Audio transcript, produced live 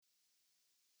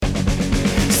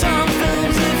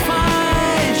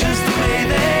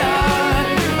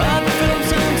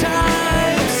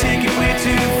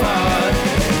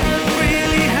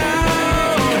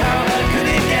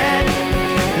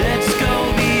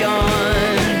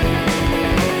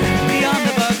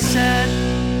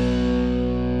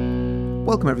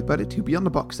Welcome everybody to Beyond the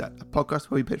Box Set, a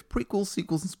podcast where we pitch prequels,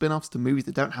 sequels and spin-offs to movies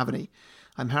that don't have any.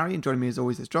 I'm Harry and joining me as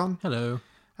always is John. Hello.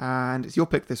 And it's your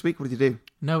pick this week. What did you do?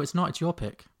 No, it's not. It's your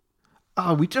pick.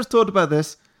 Oh, we just talked about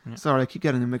this. Yeah. Sorry, I keep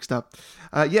getting them mixed up.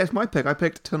 Yeah, it's my pick. I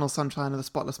picked Eternal Sunshine of the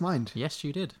Spotless Mind. Yes,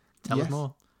 you did. Tell us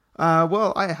more.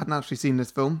 Well, I hadn't actually seen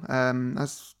this film.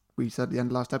 As we said at the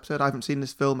end of last episode, I haven't seen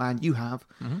this film and you have.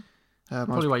 Mm-hmm.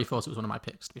 Probably why you thought it was one of my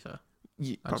picks, to be fair.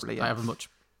 Probably, I have a much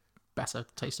better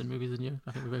taste in movies than you.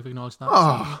 I think we both acknowledged that.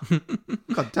 Oh, so.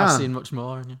 God damn. I've seen much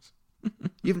more. And yes.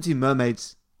 You haven't seen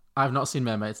Mermaids? I've not seen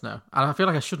Mermaids, no. And I feel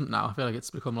like I shouldn't now. I feel like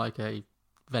it's become like a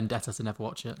vendetta to never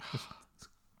watch it.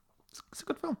 It's a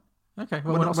good film. Okay,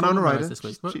 well, we're not Winona Ryder this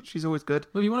week. She's always good.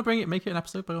 Well, if you want to bring it, make it an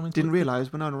episode, by all means. Didn't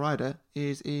realise Winona Ryder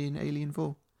is in Alien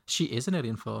 4. She is in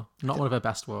Alien 4. Not one of her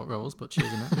best roles, but she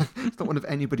is in it. It's not one of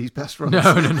anybody's best roles. No.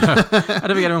 I don't think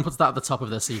anyone puts that at the top of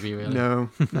their CV, really. No.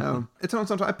 Eternal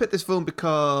Sunshine. I picked this film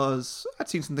because I'd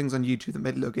seen some things on YouTube that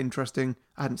made it look interesting.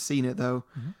 I hadn't seen it, though.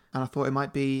 Mm-hmm. And I thought it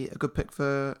might be a good pick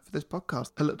for this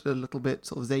podcast. I looked at it a little bit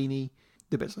sort of zany,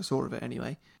 the bits I saw of it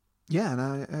anyway. Yeah, and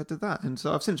I did that. And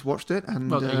so I've since watched it.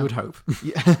 And well, you would hope.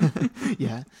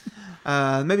 Yeah.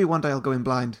 Yeah. Maybe one day I'll go in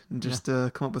blind and just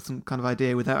come up with some kind of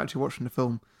idea without actually watching the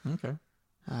film. Okay.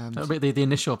 That'll be the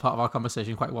initial part of our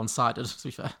conversation, quite one-sided, to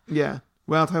be fair. Yeah.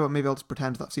 Well, I'll tell you what, maybe I'll just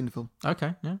pretend that I've seen the film.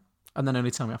 Okay, yeah. And then only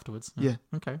tell me afterwards. Yeah.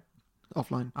 Okay.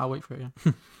 Offline. I'll wait for it,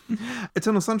 yeah.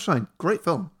 Eternal Sunshine. Great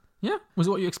film. Yeah. Was it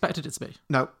what you expected it to be?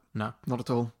 No. No. Not at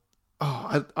all.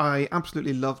 Oh, I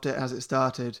absolutely loved it as it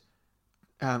started.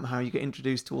 How you get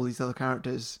introduced to all these other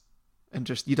characters and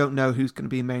just, you don't know who's going to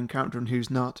be a main character and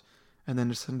who's not. And then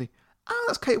just suddenly,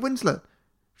 that's Kate Winslet.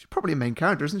 She's probably a main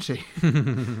character, isn't she?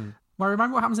 Well,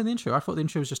 remember what happens in the intro? I thought the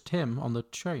intro was just him on the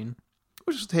train. It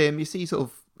was just him. You see sort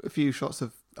of a few shots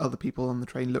of other people on the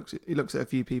train. He looks at a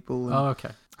few people. And okay.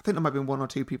 I think there might have been one or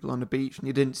two people on the beach, and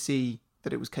you didn't see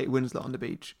that it was Kate Winslet on the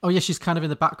beach. Oh, yeah, she's kind of in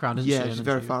the background, isn't she? Yeah, she's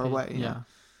very far away. Yeah.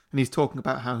 And he's talking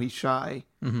about how he's shy,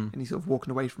 mm-hmm. and he's sort of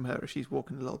walking away from her as she's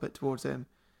walking a little bit towards him.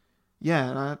 Yeah,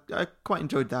 and I quite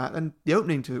enjoyed that. And the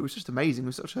opening to it was just amazing. It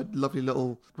was such a lovely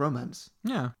little romance.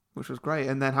 Yeah. Which was great.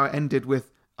 And then how it ended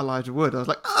with Elijah Wood. I was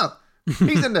like,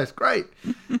 he's in this. Great.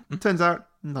 Turns out,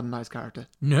 not a nice character.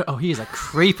 No, he is a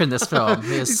creep in this film.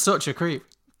 He is such a creep.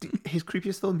 His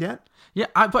creepiest film yet? Yeah,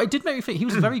 but it did make me think he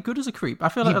was very good as a creep. I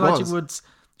feel like Elijah Wood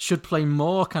should play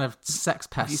more kind of sex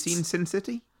pests. Have you seen Sin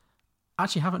City?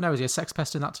 Actually, haven't. No, is he a sex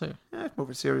pest in that too? Yeah, more of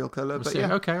a serial killer, but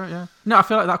yeah. Okay, right, yeah. No, I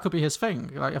feel like that could be his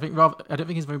thing. Like, I don't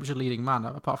think he's very much a leading man,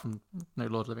 apart from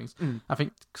Lord of the Rings. I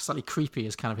think slightly creepy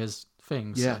is kind of his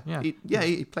thing. Yeah, so,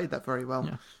 he played that very well.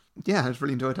 Yeah, I just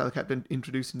really enjoyed how they kept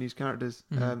introducing these characters,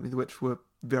 which were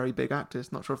very big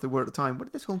actors. Not sure if they were at the time. When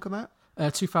did this film come out?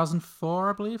 2004,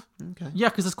 I believe. Okay. Yeah,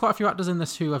 because there's quite a few actors in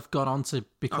this who have gone on to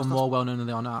become more well-known than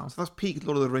they are now. So that's peak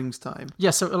Lord of the Rings time.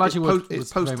 Yeah, so Elijah Wood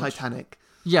It's post-Titanic.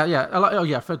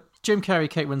 Yeah. For Jim Carrey,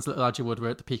 Kate Winslet, Elijah Wood were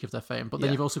at the peak of their fame. But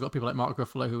then you've also got people like Mark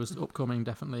Ruffalo, who was upcoming,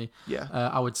 definitely. Yeah.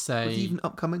 I would say... Was he even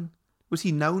upcoming? Was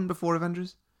he known before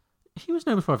Avengers? He was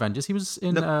known before Avengers. He was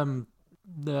in... No,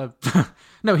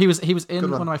 he was in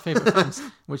one of my favourite films,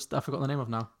 which I forgot the name of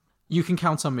now. You Can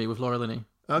Count on Me with Laura Linney,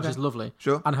 which is lovely.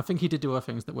 Sure. And I think he did do other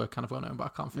things that were kind of well known, but I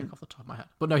can't think off the top of my head.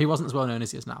 But no, he wasn't as well known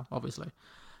as he is now, obviously.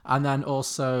 And then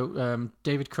also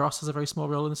David Cross has a very small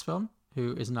role in this film,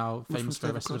 who is now famous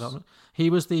for Arrested Development. He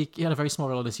had a very small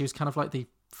role in this. He was kind of like the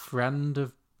friend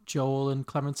of Joel and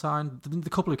Clementine, the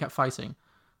couple who kept fighting.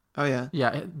 Oh yeah.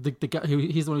 Yeah, the guy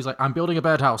he's the one who's like, I'm building a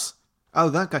birdhouse. Oh,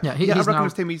 that guy. Yeah, I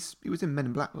recognised him. He was in Men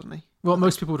in Black, wasn't he? Well,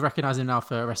 most people would recognise him now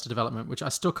for Arrested Development, which I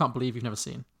still can't believe you've never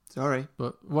seen. Sorry.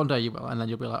 But one day you will, and then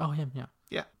you'll be like, oh, him, yeah.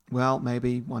 Yeah. Well,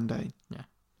 maybe one day. Yeah.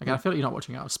 Again, I feel like you're not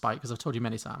watching out of spite, because I've told you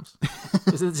many times.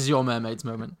 This is your Mermaids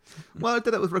moment. Well, I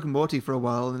did that with Rick and Morty for a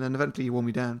while, and then eventually you wore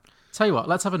me down. Tell you what,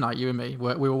 let's have a night, you and me,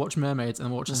 where we will watch Mermaids and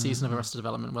we'll watch a season of Arrested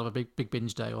Development. We'll have a big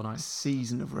binge day all night.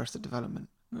 Season of Arrested Development.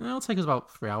 It'll take us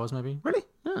about 3 hours, maybe. Really?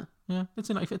 Yeah.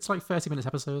 It's like 30-minute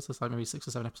episodes. It's like maybe 6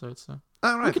 or 7 episodes. So.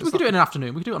 Oh, right. We could do it in an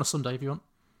afternoon. We could do it on a Sunday if you want.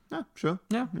 Yeah, sure.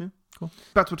 Yeah. Cool.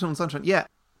 Back to Eternal Sunshine. Yeah.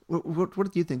 What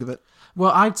did you think of it?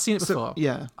 Well, I'd seen it before.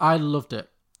 Yeah. I loved it.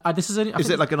 Is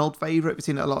it like an old favourite? Have you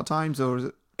seen it a lot of times, or is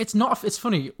it? It's not. It's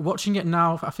funny watching it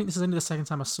now. I think this is only the second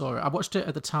time I saw it. I watched it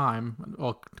at the time,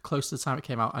 or close to the time it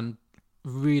came out, and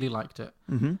really liked it.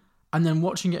 Mm-hmm. And then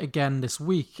watching it again this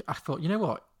week, I thought, you know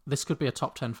what? This could be a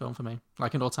top 10 film for me,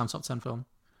 like an all-time top 10 film.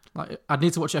 Like, I'd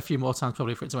need to watch it a few more times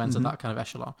probably for it to enter that kind of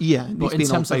echelon. Yeah, it needs to be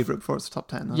an old favourite before it's top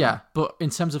 10. Yeah, but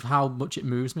in terms of how much it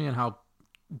moves me and how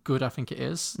good I think it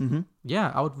is,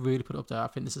 yeah, I would really put it up there. I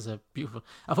think this is a beautiful.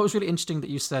 I thought it was really interesting that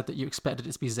you said that you expected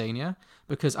it to be zanier,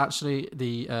 because actually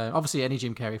the obviously any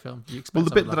Jim Carrey film you expect. Well,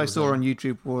 the bit that I saw on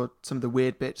YouTube were some of the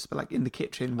weird bits, but like in the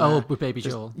kitchen. Where with Baby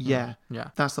Joel. Yeah,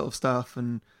 that sort of stuff,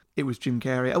 and it was Jim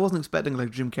Carrey. I wasn't expecting like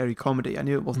a Jim Carrey comedy. I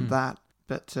knew it wasn't that,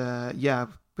 but I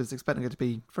was expecting it to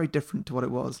be very different to what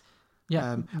it was.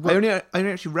 Yeah, I only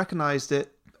actually recognised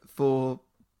it for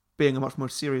being a much more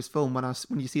serious film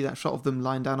when you see that shot of them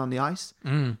lying down on the ice,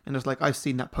 and it's like I've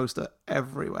seen that poster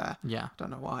everywhere. Yeah, I don't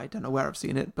know why, I don't know where I've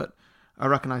seen it, but I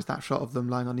recognised that shot of them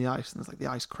lying on the ice, and it's like the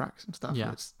ice cracks and stuff.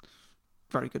 Yeah, it's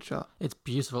a very good shot. It's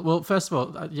beautiful. Well, first of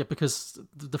all, because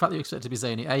the fact that you expect it to be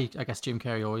zany, I guess Jim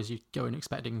Carrey always you go in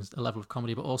expecting a level of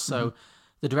comedy, but also.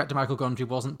 The director, Michael Gondry,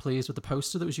 wasn't pleased with the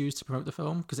poster that was used to promote the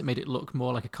film because it made it look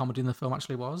more like a comedy than the film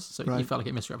actually was. So he felt like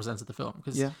it misrepresented the film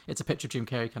because it's a picture of Jim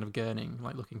Carrey kind of gurning,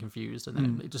 like looking confused, and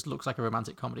then it just looks like a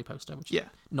romantic comedy poster, which is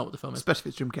not what the film is. Especially if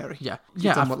it's Jim Carrey. Yeah.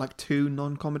 He's done, like 2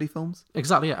 non-comedy films?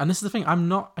 Exactly, yeah. And this is the thing, I'm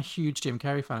not a huge Jim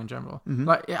Carrey fan in general.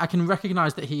 Like, I can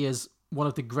recognise that he is one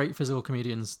of the great physical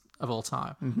comedians of all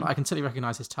time. Like, I can totally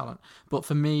recognise his talent. But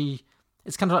for me...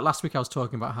 It's kind of like last week I was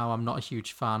talking about how I'm not a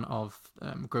huge fan of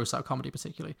gross out comedy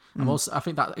particularly. I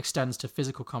think that extends to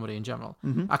physical comedy in general.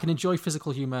 I can enjoy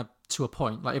physical humour to a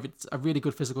point. Like if it's a really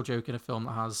good physical joke in a film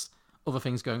that has other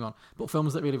things going on. But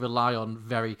films that really rely on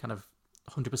very kind of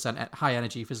 100% high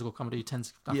energy physical comedy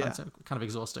tends to find kind of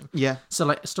exhausting. Yeah. So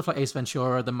like stuff like Ace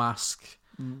Ventura, The Mask...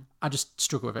 I just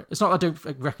struggle with it. It's not that I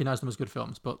don't recognise them as good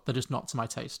films, but they're just not to my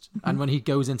taste. And when he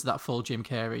goes into that full Jim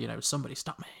Carrey, somebody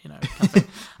stop me, kind of thing,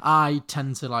 I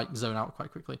tend to like zone out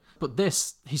quite quickly. But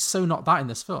he's so not that in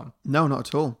this film. No, not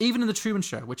at all. Even in The Truman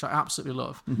Show, which I absolutely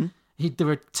love, there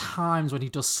are times when he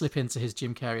does slip into his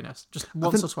Jim Carrey-ness. Just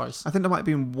once or twice. I think there might have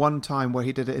been one time where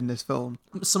he did it in this film.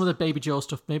 Some of the Baby Joel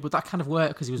stuff, maybe, but that kind of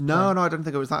worked because he was... No, I don't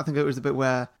think it was that. I think it was the bit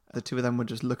where the two of them were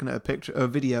just looking at a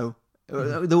video.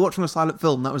 They were watching a silent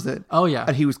film, that was it. Oh, yeah.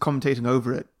 And he was commentating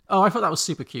over it. Oh, I thought that was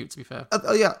super cute, to be fair.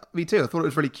 Oh, yeah, me too. I thought it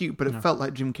was really cute, but it felt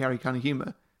like Jim Carrey kind of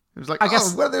humour. It was like,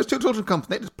 where did those 2 children come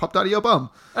from? They just popped out of your bum.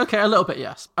 Okay, a little bit,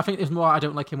 yes. I think it's more, I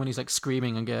don't like him when he's like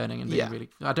screaming and gurning and being really...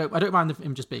 I don't mind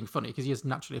him just being funny, because he is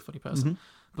naturally a funny person.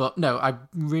 But no, I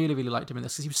really, really liked him in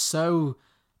this, because he was so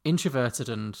introverted,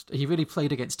 and he really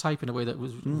played against type in a way that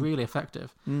was really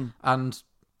effective. And...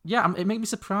 yeah, it made me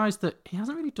surprised that he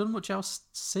hasn't really done much else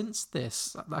since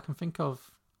this that I can think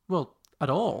of, well, at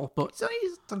all. But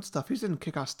he's done stuff. He was in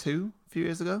Kick-Ass 2 a few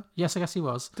years ago. Yes, I guess he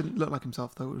was. Didn't look like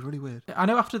himself, though. It was really weird. I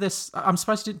know after this, I'm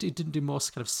surprised he didn't do more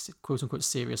kind of quote-unquote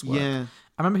serious work. Yeah.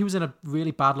 I remember he was in a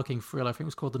really bad-looking thriller. I think it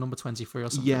was called The Number 23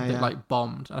 or something that like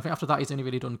bombed. And I think after that, he's only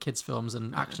really done kids' films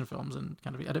and action films and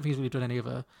kind of... I don't think he's really done any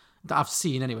other... that I've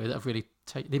seen anyway, that have really...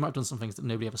 They might have done some things that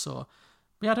nobody ever saw.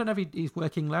 Yeah, I don't know if he's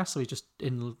working less or he's just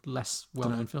in less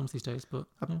well-known films these days. But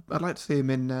I'd like to see him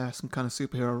in some kind of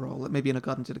superhero role, like maybe in a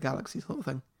Guardians of the Galaxy sort of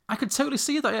thing. I could totally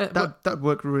see that. Yeah, that'd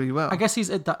work really well. I guess he's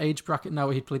at that age bracket now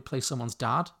where he'd play someone's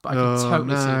dad, but I could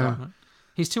totally see that.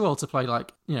 He's too old to play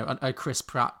like a Chris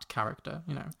Pratt character.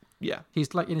 Yeah,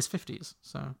 he's like in his 50s.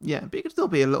 So yeah, but he could still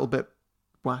be a little bit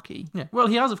wacky. Yeah, well,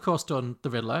 he has of course done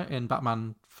the Riddler in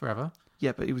Batman Forever.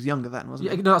 Yeah, but he was younger then,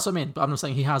 wasn't he? No, that's what I mean. But I'm not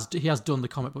saying he has done the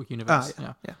comic book universe.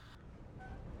 Yeah.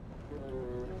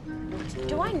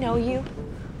 Do I know you?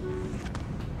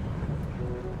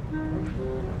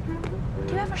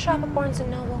 Do you ever shop at Barnes &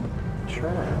 Noble?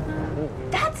 Sure.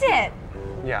 That's it!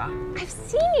 Yeah? I've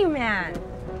seen you, man.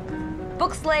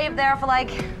 Book slave there for like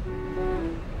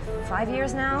 5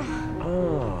 years now.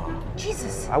 Oh.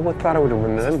 Jesus. I thought I would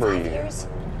remember you. 5 years?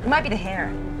 It might be the hair.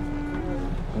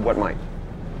 What might?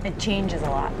 It changes a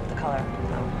lot, the color.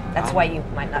 That's why you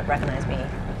might not recognize me.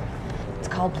 It's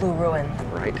called Blue Ruin.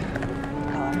 Right.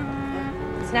 Color.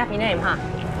 Snappy name, huh?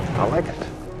 I like it.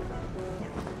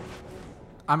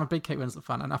 I'm a big Kate Winslet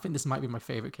fan, and I think this might be my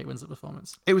favourite Kate Winslet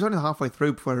performance. It was only halfway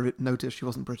through before I noticed she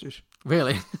wasn't British.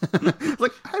 Really?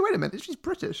 Like, hey, wait a minute, she's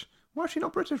British. Why is she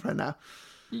not British right now?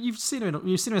 You've seen her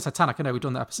in Titanic. I know we've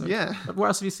done that episode. Yeah. What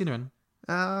else have you seen her in?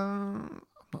 I'm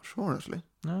not sure actually.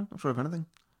 No, not sure of anything.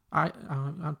 I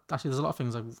actually, there's a lot of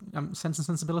things. Sense and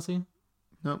Sensibility.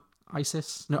 No.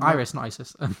 Isis. No, Iris, not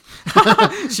Isis.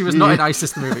 She was not in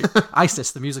Isis the movie.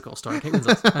 Isis the musical, starring Kate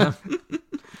Winslet.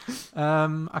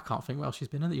 I can't think what else she's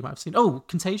been in that you might have seen. Oh,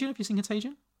 Contagion. Have you seen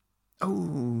Contagion?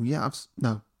 Oh yeah,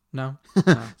 no. No.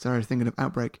 Sorry, I was thinking of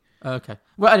Outbreak. Okay.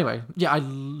 Well, anyway, yeah, I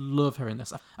love her in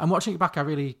this. And watching it back, I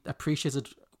really appreciated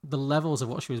the levels of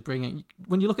what she was bringing.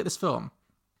 When you look at this film,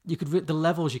 you could the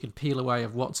levels you could peel away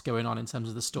of what's going on in terms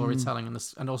of the storytelling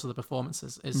and also the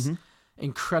performances is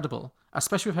incredible,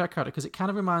 especially with her character, because it kind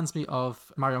of reminds me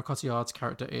of Marion Cotillard's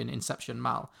character in Inception,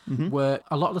 Mal, where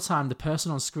a lot of the time the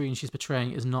person on screen she's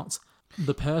portraying is not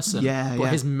the person, but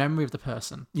his memory of the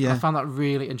person. Yeah. I found that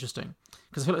really interesting,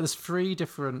 because I feel like there's 3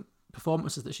 different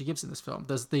performances that she gives in this film.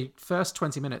 There's the first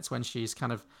 20 minutes when she's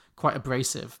kind of quite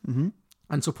abrasive,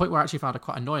 and to a point where I actually found her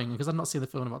quite annoying, because I'd not seen the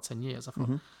film in about 10 years. I thought,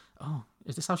 oh,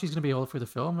 is this how she's going to be all through the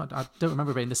film? I don't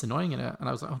remember being this annoying in it, and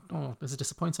I was like, oh, this is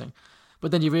disappointing.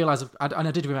 But then you realise, and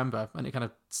I did remember, and it kind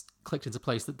of clicked into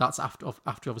place, that that's after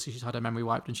obviously she's had her memory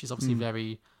wiped, and she's obviously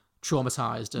very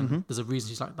traumatized, and there's a reason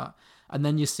she's like that. And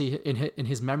then you see in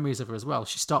his memories of her as well,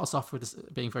 she starts off with this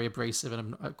being very abrasive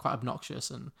and quite obnoxious,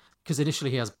 and because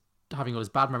initially he has having all his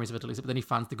bad memories of it, but then he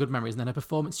finds the good memories, and then her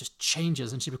performance just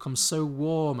changes, and she becomes so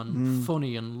warm and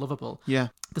funny and lovable. Yeah.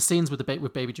 The scenes with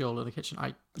Baby Joel in the kitchen,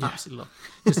 I absolutely love,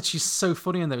 because she's so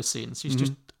funny in those scenes. She's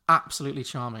just absolutely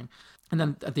charming. And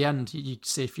then at the end, you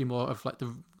see a few more of like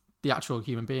the actual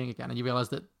human being again, and you realise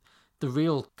that the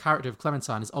real character of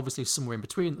Clementine is obviously somewhere in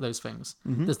between those things.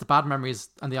 There's the bad memories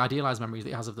and the idealised memories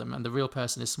that he has of them, and the real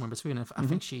person is somewhere in between. And I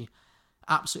think she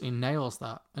absolutely nails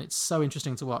that, and it's so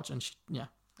interesting to watch. And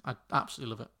I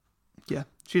absolutely love it. Yeah,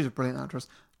 she's a brilliant actress.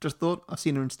 Just thought, I've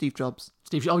seen her in Steve Jobs.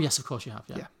 Oh yes, of course you have.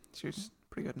 Yeah, she was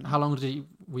pretty good in that. How long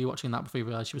were you watching that before you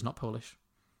realised she was not Polish?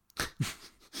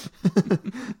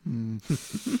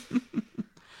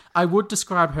 I would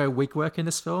describe her wig work in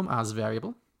this film as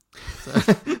variable.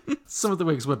 So, some of the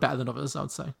wigs were better than others, I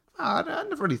would say. I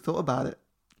never really thought about it,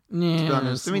 Yeah, to be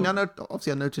honest. I mean, I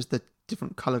noticed the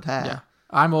different coloured hair. Yeah,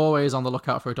 I'm always on the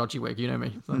lookout for a dodgy wig. You know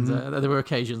me. And, there were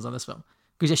occasions on this film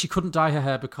because she couldn't dye her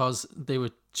hair because they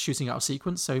were shooting out of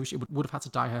sequence, so she would have had to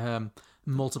dye her hair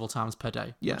multiple times per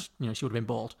day. Yeah, which, she would have been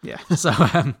bald. Yeah. So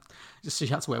she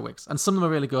had to wear wigs, and some of them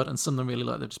are really good, and some of them really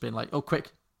look. They've just been like, oh,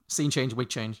 quick scene change, wig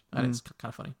change, and it's kind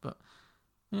of funny. But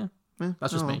yeah,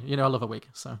 that's just me. I love a wig.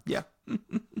 So yeah, you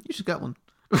should get one.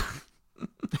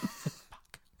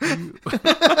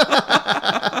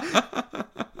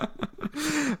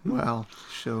 Well,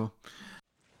 sure.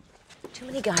 Too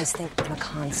many guys think I'm a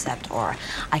concept, or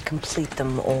I complete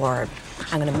them, or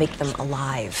I'm gonna make them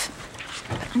alive.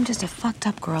 But I'm just a fucked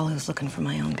up girl who's looking for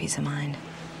my own peace of mind.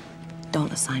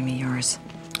 Don't assign me yours.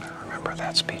 I remember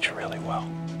that speech really well.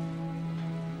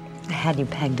 I had you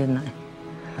pegged, didn't I?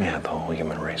 Yeah, the whole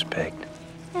human race pegged.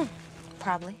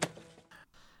 Probably.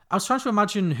 I was trying to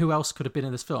imagine who else could have been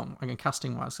in this film, again,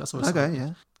 casting-wise. That's what I was Okay, saying.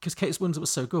 yeah. Because Kate Winslet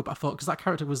was so good, but I thought, because that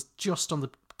character was just on the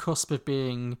cusp of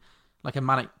being like a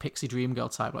manic pixie dream girl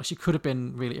type, like she could have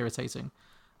been really irritating.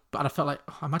 But I felt like,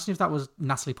 imagine if that was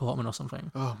Natalie Portman or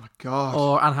something. Oh my god.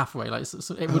 Or Anne Hathaway. Like,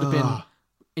 so it would have been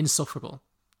insufferable.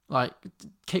 Like,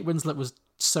 Kate Winslet was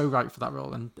so right for that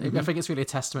role, and I think it's really a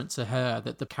testament to her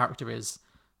that the character is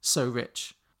so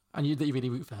rich, and that you really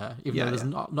root for her, even though there's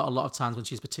not a lot of times when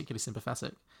she's particularly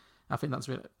sympathetic. I think that's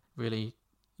really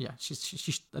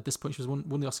she at this point she was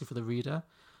won the Oscar for The Reader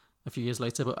a few years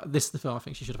later, but this is the film I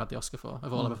think she should have had the Oscar for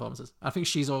of all her performances. I think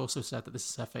she's also said that this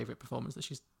is her favourite performance that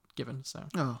she's given. So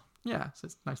yeah, so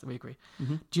it's nice that we agree.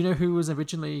 Do you know who was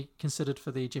originally considered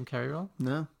for the Jim Carrey role?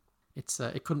 No.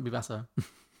 It couldn't be better.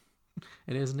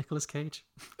 It is Nicolas Cage.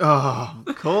 Oh,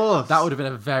 of course. That would have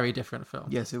been a very different film.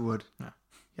 Yes, it would. Yeah.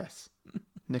 Yes.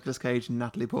 Nicolas Cage and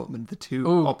Natalie Portman, the two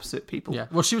opposite people. Yeah.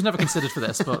 Well, she was never considered for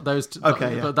this, but those two,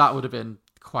 Okay, yeah. but that would have been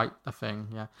quite a thing.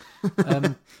 Yeah.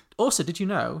 Also, did you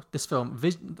know this film?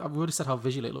 I've already said how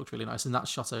visually it looked really nice, and that's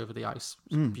shot over the ice.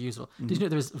 It's beautiful. Did you know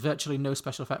there is virtually no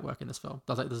special effect work in this film?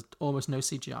 There's almost no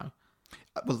CGI.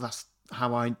 Well, that's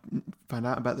how I found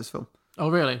out about this film. Oh,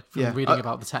 really? From Yeah. reading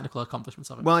about the technical accomplishments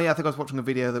of it. Well, yeah, I think I was watching a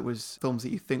video that was films that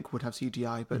you think would have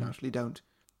CGI but actually don't.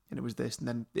 And it was this, and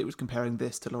then it was comparing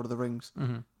this to Lord of the Rings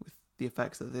with the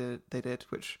effects that they did,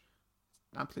 which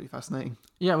is absolutely fascinating.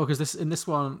 Yeah, well, because in this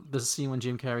one, there's a scene when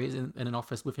Jim Carrey is in an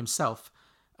office with himself,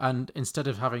 and instead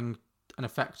of having an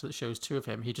effect that shows two of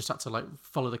him, he just had to like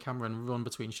follow the camera and run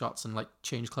between shots and like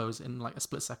change clothes in like a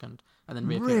split second, and then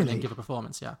reappear and then Really? give a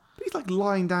performance. Yeah, But he's like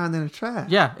lying down in a chair.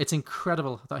 yeah, it's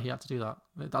incredible that he had to do that.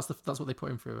 That's what they put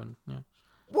him through, and yeah.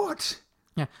 What?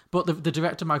 Yeah, but the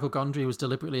director Michael Gondry was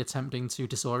deliberately attempting to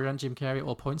disorient Jim Carrey at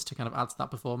all points to kind of add to that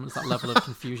performance, that level of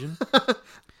confusion.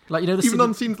 Like, the Even scene,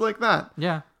 on scenes like that?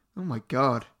 yeah, Oh my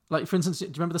god. like for instance, do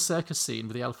you remember the circus scene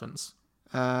with the elephants?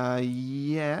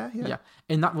 Yeah. Yeah.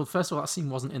 In that, well, first of all, that scene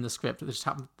wasn't in the script. It just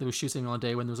happened. They were shooting on a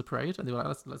day when there was a parade, and they were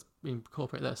like, "Let's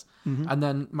incorporate this." And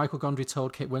then Michael Gondry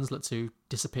told Kate Winslet to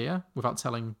disappear without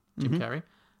telling Jim Carrey,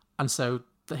 and so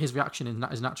his reaction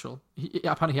is natural.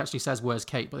 Apparently, he actually says, "Where's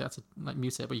Kate?" But they had to like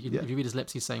mute it. But if you read his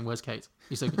lips, he's saying, "Where's Kate?"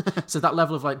 So that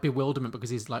level of like bewilderment because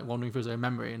he's like wandering through his own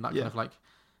memory and that kind of like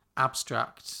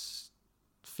abstract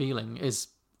feeling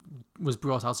was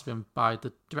brought out of him by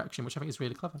the direction, which I think is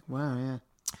really clever. Wow, yeah.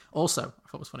 Also, I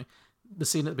thought was funny, the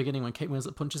scene at the beginning when Kate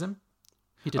Winslet punches him,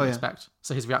 he didn't expect.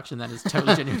 So his reaction then is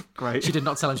totally genuine. Great. She did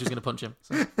not tell him she was going to punch him.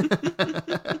 So.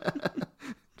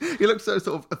 He looked so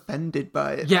sort of offended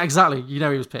by it. Yeah, exactly. You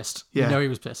know he was pissed. Yeah. You know he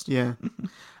was pissed. Yeah.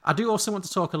 I do also want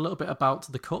to talk a little bit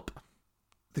about the cup.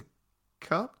 The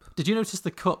cup? Did you notice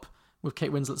the cup with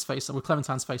Kate Winslet's face, with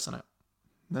Clementine's face on it?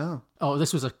 No. Oh,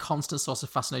 this was a constant source of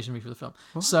fascination for the film.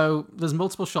 What? So there's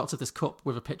multiple shots of this cup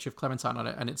with a picture of Clementine on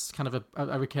it, and it's kind of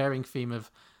a recurring theme of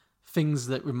things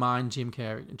that remind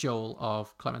Joel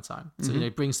of Clementine. So,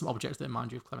 bring some objects that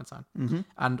remind you of Clementine. Mm-hmm.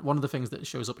 And one of the things that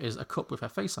shows up is a cup with her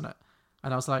face on it.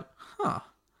 And I was like,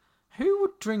 who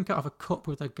would drink out of a cup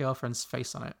with their girlfriend's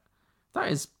face on it? That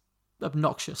is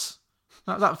obnoxious.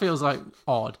 That feels like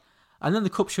odd. And then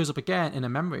the cup shows up again in a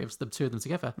memory of the two of them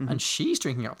together, and she's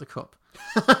drinking out of the cup.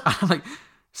 I'm like,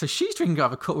 so she's drinking out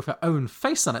of a cup with her own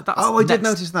face on it. I did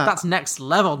notice that. That's next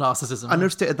level narcissism. I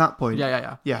noticed it at that point.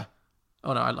 Yeah.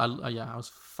 Oh no, I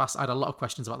was fast. I had a lot of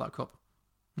questions about that cup.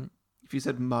 If you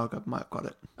said mug, I might have got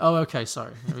it. Oh, okay,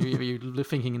 sorry. Were you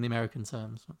thinking in the American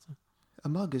terms? A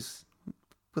mug is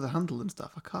with a handle and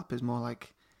stuff. A cup is more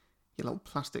like your little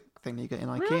plastic thing that you get in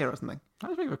IKEA or something. I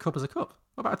don't think of a cup as a cup.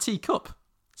 What about a tea cup?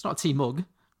 It's not a tea mug.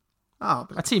 Oh,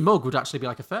 but a tea mug would actually be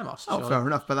like a thermos. Oh, fair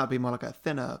enough, but that'd be more like a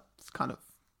thinner kind of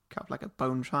cup, like a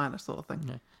bone china sort of thing.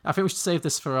 Yeah. I think we should save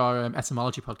this for our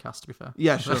etymology podcast, to be fair.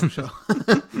 Yeah, sure.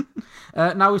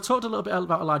 Now, we've talked a little bit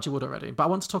about Elijah Wood already, but I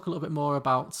want to talk a little bit more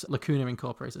about Lacuna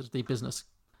Incorporated, the business.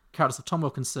 Characters of Tom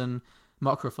Wilkinson,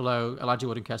 Mark Ruffalo, Elijah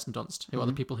Wood, and Kirsten Dunst, who are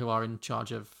the people who are in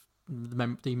charge of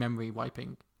the memory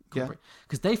wiping company.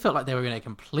 Because they felt like they were in a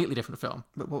completely different film.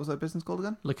 But what was that business called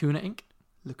again? Lacuna Inc.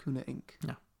 Lacuna Inc.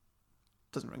 Yeah.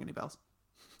 Doesn't ring any bells.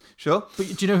 Sure. But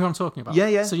do you know who I'm talking about?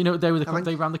 Yeah. So they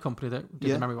ran the company that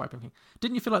did the memory wiping thing.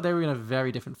 Didn't you feel like they were in a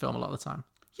very different film a lot of the time?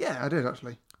 Yeah, I did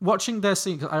actually. Watching their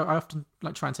scene, because I often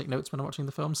try and take notes when I'm watching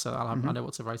the film, so I know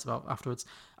what to write about afterwards.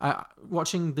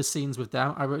 Watching the scenes with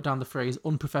them, I wrote down the phrase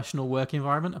 "unprofessional work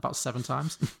environment" about 7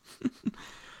 times.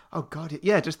 Oh god,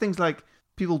 yeah, just things like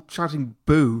people shouting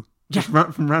 "boo" just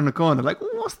from around the corner. Like,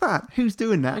 what's that? Who's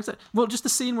doing that? Exactly. Well, just the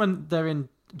scene when they're in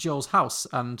Joel's house,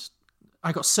 and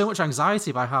I got so much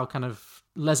anxiety by how kind of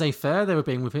laissez-faire they were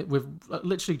being with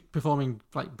literally performing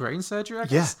like brain surgery, I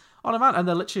guess, on a man, and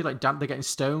they're literally like they're getting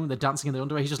stoned, they're dancing in their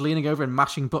underwear, he's just leaning over and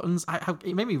mashing buttons.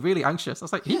 It made me really anxious. I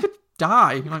was like, he could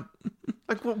die.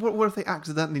 Like, what if they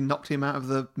accidentally knocked him out of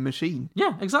the machine?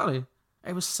 Yeah, exactly.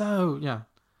 It was so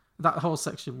that whole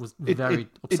section was very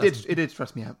upsetting. It did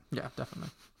stress me out. Yeah,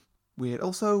 definitely. Weird.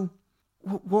 Also,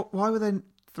 why were there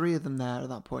 3 of them there at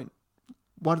that point?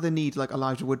 Why do they need like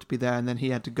Elijah Wood to be there and then he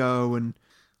had to go? And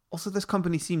also, this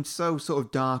company seemed so sort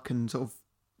of dark and sort of,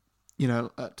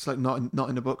 it's like not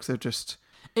in the books. They're just.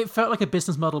 It felt like a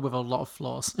business model with a lot of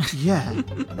flaws. Yeah.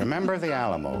 Remember the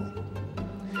Alamo.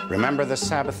 Remember the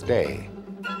Sabbath day,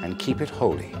 and keep it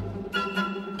holy.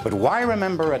 But why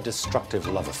remember a destructive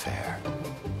love affair?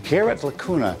 Here at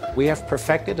Lacuna, we have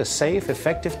perfected a safe,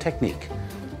 effective technique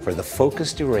for the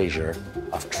focused erasure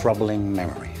of troubling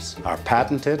memories. Our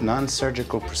patented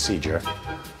non-surgical procedure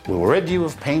will rid you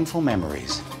of painful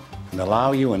memories and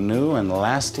allow you a new and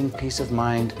lasting peace of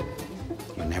mind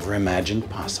you never imagined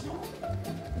possible.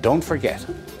 Don't forget,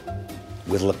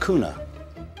 with Lacuna,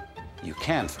 you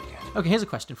can forget. Okay, here's a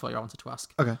question for you I wanted to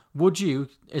ask. Okay.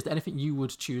 Is there anything you would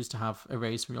choose to have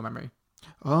erased from your memory?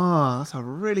 Oh, that's a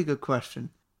really good question.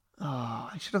 Oh,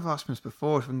 I should have asked this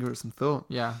before so we can give it some thought.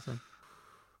 Yeah. So.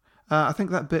 I think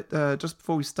that bit, just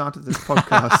before we started this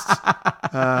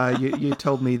podcast, you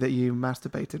told me that you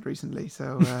masturbated recently.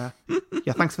 So,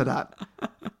 yeah, thanks for that.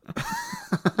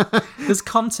 There's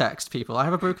context, people. I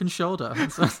have a broken shoulder.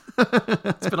 It's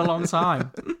been a long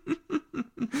time.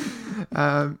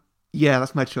 Yeah,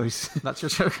 that's my choice. That's your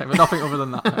choice. Okay, but nothing other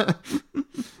than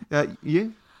that.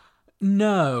 You?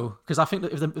 No, because I think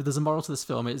that if there's a moral to this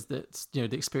film, is that the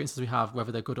experiences we have,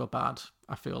 whether they're good or bad,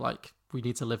 I feel like we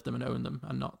need to live them and own them,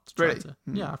 and not try to.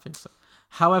 Yeah, I think so.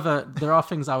 However, there are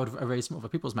things I would erase from other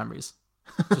people's memories,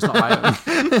 just not my own.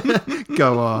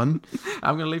 Go on.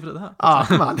 I'm going to leave it at that. Oh,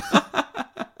 come on.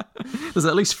 There's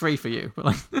at least 3 for you,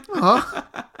 but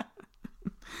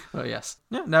well, yes.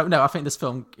 Yeah, no. I think this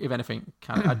film, if anything,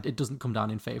 it doesn't come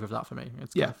down in favour of that for me.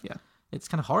 It's It's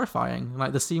kind of horrifying.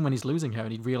 Like the scene when he's losing her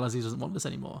and he realizes he doesn't want this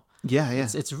anymore. Yeah.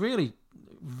 It's really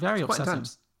very upsetting. Quite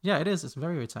intense. Yeah, it is. It's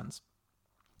very, very tense.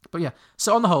 But yeah,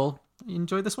 so on the whole, you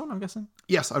enjoyed this one, I'm guessing?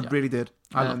 Yes, I really did.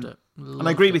 I loved it. And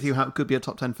I agree with you how it could be a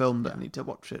top 10 film, but I need to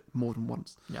watch it more than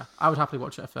once. Yeah, I would happily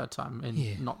watch it a third time in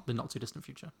the not too distant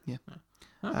future. Yeah.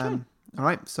 Okay. All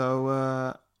right,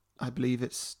 so I believe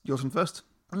it's your turn first.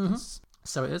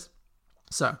 So it is.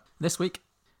 So, this week,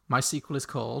 my sequel is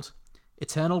called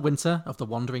Eternal Winter of the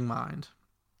Wandering Mind.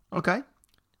 Okay.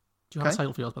 Do you have a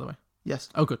title for yours, by the way? Yes.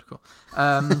 Oh, good, cool.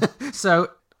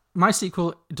 So, my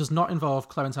sequel does not involve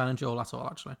Clementine and Joel at all,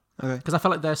 actually. Okay. Because I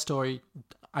felt like their story,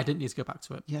 I didn't need to go back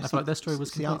to it. Yeah, I felt like their story was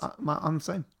complete. I'm the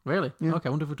same. Really? Yeah. Okay, I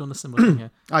wonder if we've done a similar thing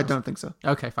here. I don't think so.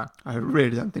 Okay, fine. I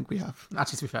really don't think we have.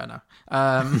 Actually, to be fair, no.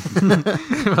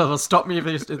 Well, stop me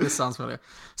if this sounds familiar.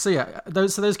 So yeah,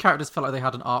 those characters felt like they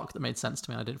had an arc that made sense to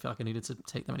me, and I didn't feel like I needed to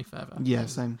take them any further. Yeah,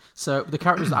 same. So the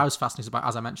characters that I was fascinated by,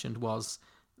 as I mentioned, was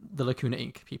the Lacuna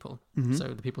Inc. people. So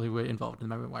the people who were involved in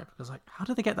the memory wipe. Because like, how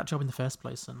did they get that job in the first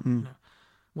place? And you know,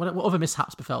 what other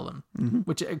mishaps befell them?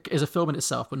 Which is a film in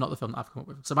itself, but not the film that I've come up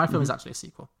with. So my film is actually a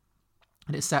sequel,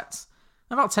 and it's set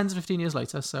about 10 to 15 years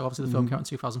later. So obviously the film came out in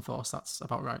 2004, so that's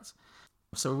about right.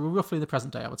 So we're roughly in the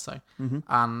present day, I would say.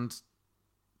 And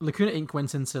Lacuna Inc.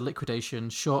 went into liquidation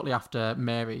shortly after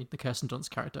Mary, the Kirsten Dunst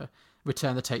character,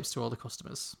 returned the tapes to all the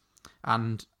customers.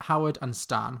 And Howard and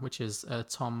Stan, which is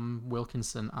Tom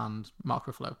Wilkinson and Mark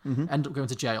Ruffalo, end up going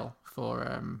to jail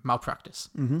for malpractice.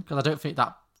 Because I don't think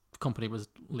that company was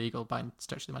legal by any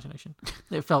stretch of the imagination.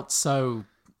 It felt so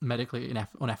medically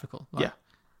unethical. Like, Yeah.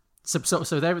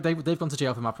 So they've gone to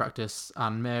jail for malpractice,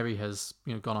 and Mary has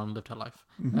gone on and lived her life.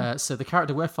 So the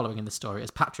character we're following in this story is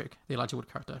Patrick, the Elijah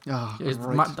Wood character. Oh, Is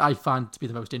right. I find to be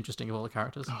the most interesting of all the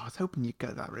characters. Oh, I was hoping you'd go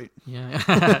that route.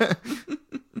 Yeah.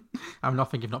 I'm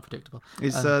nothing if not predictable.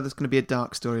 Is there's going to be a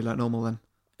dark story like normal then?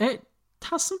 It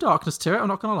has some darkness to it, I'm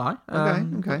not going to lie.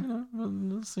 Okay.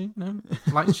 We'll see.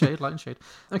 Light and shade.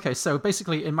 Okay, so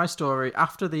basically in my story,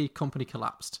 after the company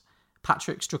collapsed,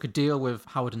 Patrick struck a deal with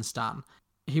Howard and Stan,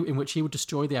 in which he would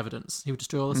destroy the evidence, he would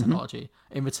destroy all the technology.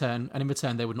 In return,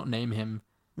 they would not name him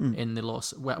in the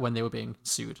lawsuit when they were being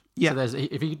sued. Yeah. So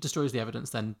if he destroys the evidence,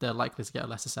 then they're likely to get a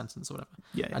lesser sentence or whatever.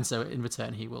 Yeah. And so in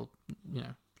return, he will,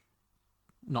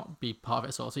 not be part of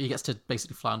it at all. So he gets to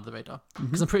basically fly under the radar.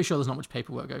 Because I'm pretty sure there's not much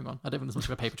paperwork going on. I don't think there's much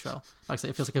of a paper trail. Like I say,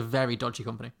 it feels like a very dodgy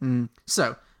company.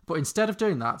 So, but instead of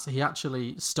doing that, he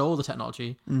actually stole the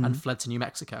technology and fled to New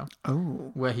Mexico,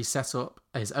 where he set up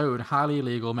his own highly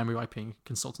illegal memory wiping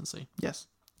consultancy. Yes.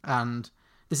 And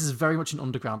this is very much an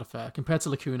underground affair compared to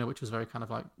Lacuna, which was very kind of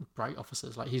like bright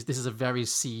offices. Like this is a very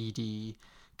seedy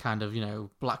kind of,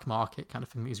 black market kind of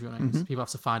thing that he's running. So people have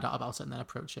to find out about it and then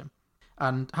approach him.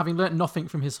 And having learnt nothing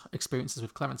from his experiences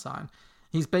with Clementine,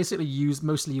 he's basically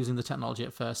mostly using the technology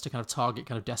at first to kind of target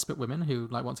kind of desperate women who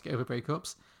like want to get over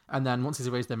breakups. And then once he's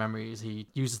erased their memories, he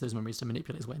uses those memories to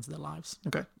manipulate his way into their lives.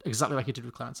 Okay. Exactly like he did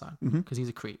with Clementine, because he's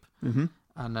a creep.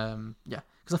 And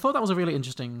because I thought that was a really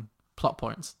interesting plot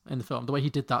point in the film, the way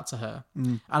he did that to her.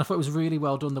 And I thought it was really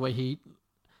well done, the way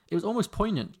it was almost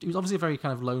poignant. He was obviously a very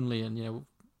kind of lonely and,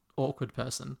 awkward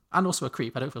person, and also a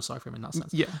creep. I don't feel sorry for him in that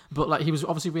sense. Yeah. But like he was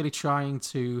obviously really trying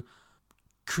to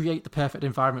create the perfect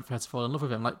environment for her to fall in love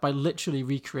with him, like by literally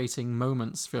recreating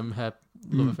moments from her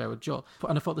love affair with Joel.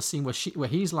 And I thought the scene where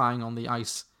he's lying on the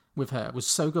ice with her was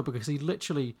so good because he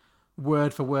literally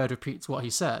word for word repeats what he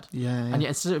said. Yeah. And yet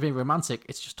instead of being romantic,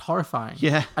 it's just horrifying.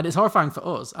 Yeah. And it's horrifying for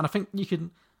us. And I think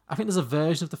there's a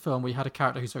version of the film where you had a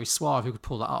character who's very suave who could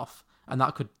pull that off, and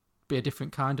that could be a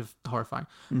different kind of horrifying.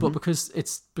 But because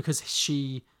it's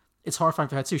horrifying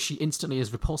for her too, she instantly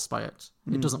is repulsed by it.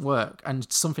 It doesn't work, and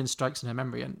something strikes in her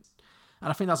memory, and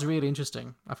I think that's really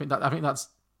interesting. I think that's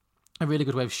a really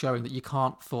good way of showing that you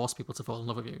can't force people to fall in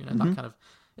love with you. That kind of,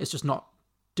 it's just not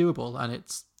doable, and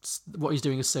it's what he's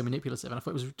doing is so manipulative. And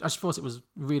I just thought it was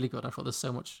really good. I thought there's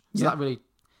so much. So that really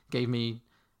gave me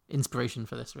inspiration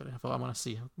for this. Really, I thought I want to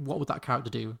see what would that character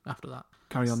do after that.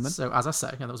 Carry on then. So as I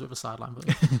say, that was a bit of a sideline,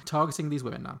 but targeting these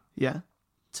women now Yeah.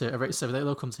 to erase, so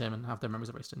they'll come to him and have their memories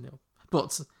erased in the.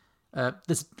 But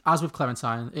this, as with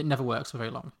Clementine, it never works for very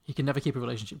long. He can never keep a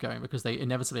relationship going because they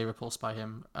inevitably are repulsed by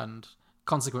him, and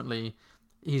consequently,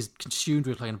 he's consumed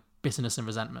with like bitterness and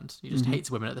resentment. He just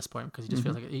hates women at this point because he just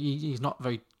feels like he's not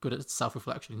very good at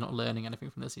self-reflection. He's not learning anything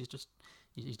from this. He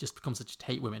just becomes to just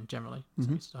hate women generally. So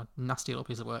he's a nasty little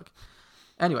piece of work.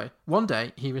 Anyway, one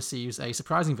day he receives a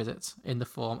surprising visit in the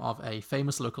form of a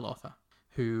famous local author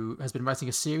who has been writing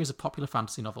a series of popular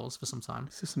fantasy novels for some time.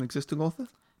 Is this an existing author?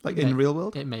 Like in the real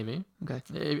world? It may be. Okay.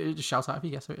 Just shout out if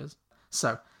you guess who it is.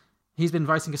 So, he's been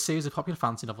writing a series of popular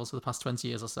fantasy novels for the past 20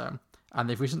 years or so, and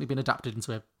they've recently been adapted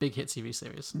into a big hit TV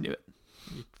series. Knew it.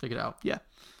 You figured it out. Yeah.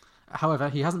 However,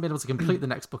 he hasn't been able to complete the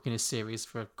next book in his series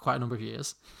for quite a number of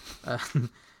years.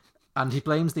 And he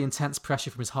blames the intense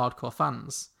pressure from his hardcore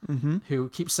fans, who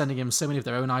keep sending him so many of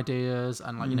their own ideas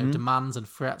and demands and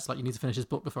threats, like you need to finish this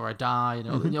book before I die,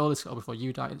 all this, or before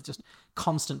you die. It's just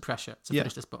constant pressure to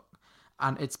finish this book,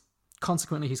 and it's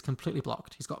consequently, he's completely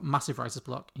blocked. He's got massive writer's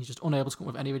block. He's just unable to come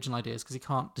up with any original ideas because he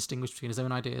can't distinguish between his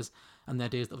own ideas and the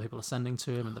ideas that people are sending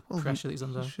to him and the pressure that he's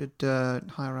under. He should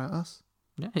hire out us.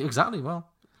 Yeah, exactly. Well,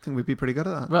 I think we'd be pretty good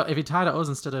at that. well, if he'd hired at us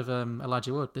instead of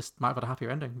Elijah Wood, this might have had a happier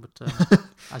ending. But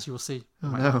as you will see, Oh,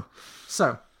 no.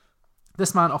 So,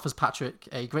 this man offers Patrick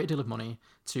a great deal of money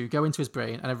to go into his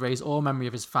brain and erase all memory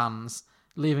of his fans,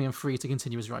 leaving him free to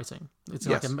continue his writing. It's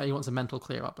Yes. like he wants a mental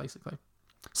clear up, basically.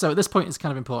 So at this point, it's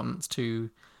kind of important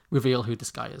to reveal who this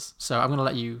guy is. So I'm going to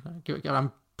let you.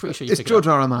 I'm pretty sure you. It's figured George it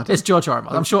out. R. R. Martin, It's George R. R.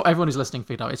 Martin. I'm sure everyone who's listening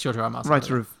figured out it's George R. R. Martin.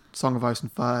 writer of Song of Ice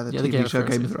and Fire, the Yeah, TV show Game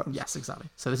of series. Thrones. Yes, exactly.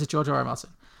 So this is George R. R. Martin.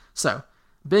 So,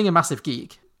 being a massive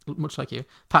geek, much like you,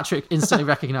 Patrick instantly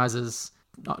recognizes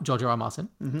George R. R. Martin,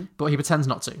 but he pretends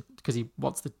not to because he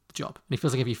wants the job. And he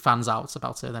feels like if he fans out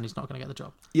about it, then he's not going to get the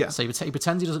job. Yeah. So he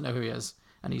pretends he doesn't know who he is,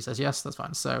 and he says, yes, that's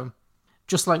fine. So,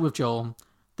 just like with Joel,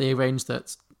 they arrange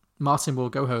that Martin will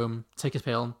go home, take a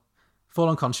pill, fall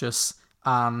unconscious,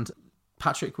 and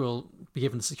Patrick will be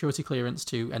given the security clearance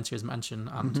to enter his mansion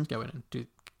and go in and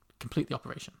complete the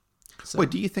operation. So, Wait,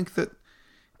 do you think that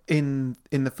in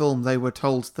the film they were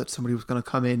told that somebody was going to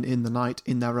come in the night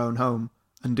in their own home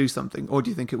and do something, or do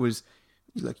you think it was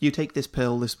like, you take this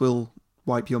pill, this will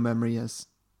wipe your memory as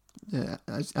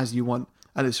you want,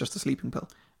 and it's just a sleeping pill?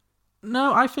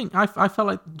 No, I think I felt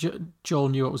like Joel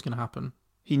knew what was going to happen.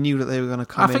 He knew that they were going to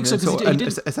come I think in so, and, 'cause he and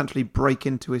didn't- essentially break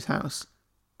into his house.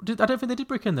 I don't think they did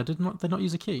break in there. Did they not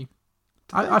use a key?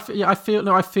 I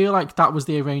feel like that was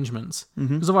the arrangement.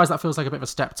 Because otherwise, that feels like a bit of a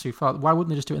step too far. Why wouldn't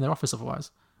they just do it in their office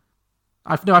otherwise?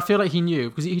 I feel like he knew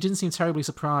because he didn't seem terribly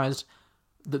surprised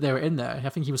that they were in there. I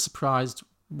think he was surprised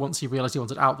once he realized he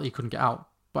wanted out that he couldn't get out.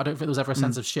 But I don't think there was ever a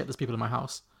sense of shit. There's people in my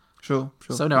house. Sure.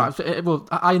 So no,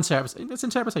 I interpret it's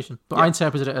interpretation, but I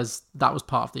interpreted it as that was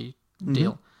part of the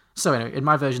deal. So anyway, in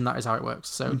my version, that is how it works.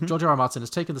 So George R. R. Martin has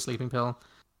taken the sleeping pill.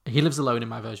 He lives alone in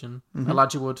my version.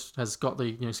 Elijah Wood has got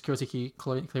the security key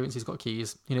clearance. He's got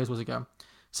keys. He knows where to go.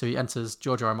 So he enters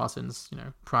George R. R. Martin's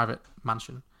private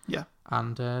mansion. Yeah.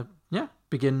 And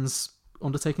begins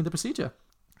undertaking the procedure.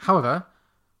 However,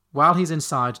 while he's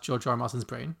inside George R. R. Martin's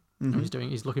brain,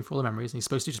 he's looking for all the memories, and he's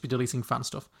supposed to just be deleting fan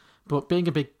stuff. But being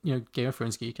a big Game of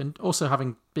Thrones geek, and also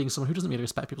being someone who doesn't really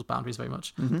respect people's boundaries very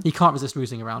much, he can't resist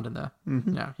rooting around in there.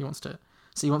 He wants to.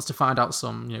 So he wants to find out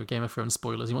some Game of Thrones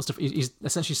spoilers. He's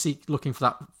essentially looking for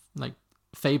that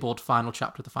fabled final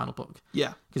chapter of the final book.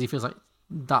 Yeah. Because he feels like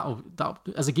that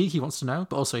as a geek he wants to know,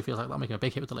 but also he feels like that'll make him a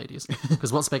big hit with the ladies.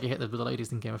 Because what's a bigger hit with the ladies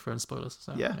than Game of Thrones spoilers?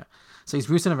 So, Yeah. So he's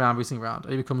rooting around,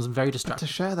 and he becomes very distracted.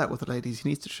 To share that with the ladies, he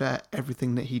needs to share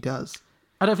everything that he does.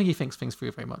 I don't think he thinks things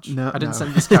through very much. No, I didn't no.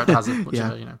 say this character has much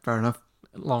of a fair enough.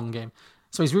 long game.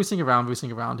 So he's rooting around.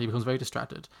 He becomes very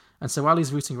distracted. And so while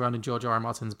he's rooting around in George R. R.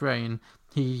 Martin's brain,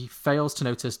 he fails to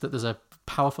notice that there's a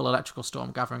powerful electrical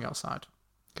storm gathering outside.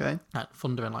 Okay.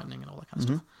 Thunder and lightning and all that kind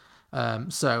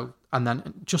of stuff. And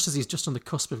then just as he's just on the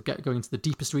cusp of going to the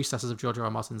deepest recesses of George R.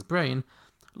 R. Martin's brain,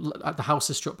 the house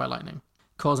is struck by lightning,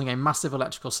 causing a massive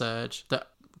electrical surge that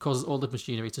causes all the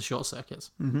machinery to short circuit.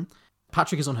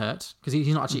 Patrick is unhurt because he's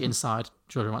not actually inside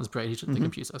George R. R. Martin's brain. He's just the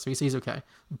computer, so he's okay.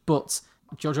 But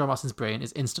George R. R. Martin's brain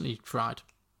is instantly fried,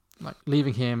 like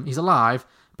leaving him. He's alive,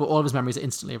 but all of his memories are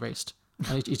instantly erased,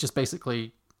 and he's just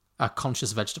basically a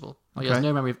conscious vegetable. Like, he has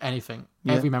no memory of anything.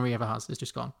 Yeah. Every memory he ever has is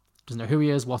just gone. Doesn't know who he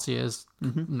is, what he is,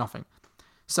 nothing.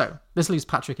 So this leaves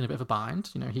Patrick in a bit of a bind.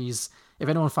 If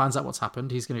anyone finds out what's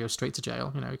happened, he's going to go straight to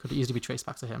jail. It could easily be traced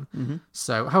back to him.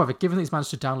 So, however, given that he's managed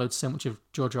to download so much of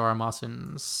George R. R.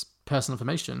 Martin's personal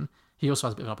information, he also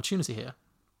has a bit of an opportunity here.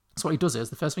 So what he does is,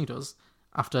 the first thing he does,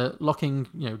 after locking,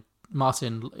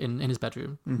 Martin in his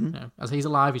bedroom, as he's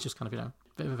alive, he's just kind of, a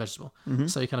bit of a vegetable.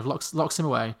 So he kind of locks him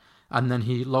away, and then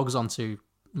he logs onto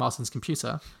Martin's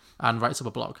computer and writes up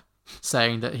a blog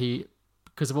saying that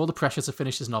because of all the pressure to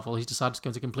finish his novel, he's decided to go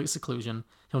into complete seclusion.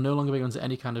 He'll no longer be going to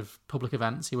any kind of public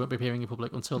events. He won't be appearing in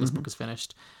public until this book is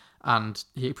finished. And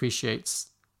he appreciates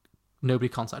nobody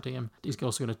contacting him. He's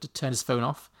also going to turn his phone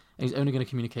off, and he's only going to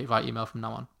communicate via email from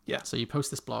now on. Yeah. So you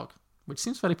post this blog, which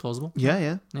seems fairly plausible.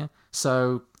 Yeah. Yeah.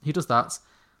 So he does that,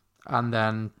 and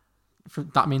then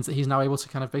that means that he's now able to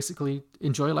kind of basically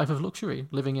enjoy a life of luxury,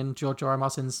 living in George R. R.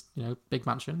 Martin's big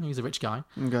mansion. He's a rich guy.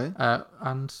 Okay.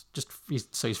 And he's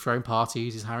throwing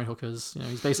parties, he's hiring hookers.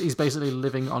 He's basically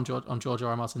living on George R.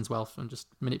 R. Martin's wealth and just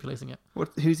manipulating it.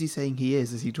 Who's he saying he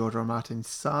is? Is he George R. R. Martin's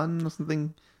son or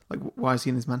something? Like, why is he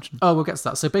in his mansion? Oh, we'll get to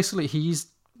that. So basically,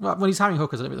 when he's hiring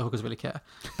hookers, I don't think the hookers really care.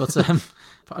 But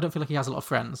I don't feel like he has a lot of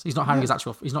friends. He's not hiring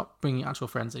he's not bringing actual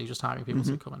friends. He's just hiring people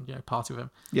to come and party with him.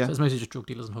 Yeah. So it's mostly just drug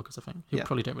dealers and hookers, I think, who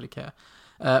probably don't really care.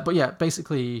 But yeah,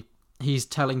 basically, he's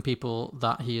telling people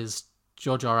that he is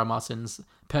George R.R. Martin's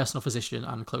personal physician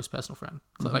and close personal friend,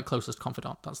 like closest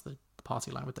confidant. That's the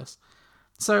party line with this.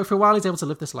 So for a while, he's able to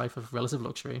live this life of relative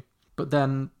luxury, but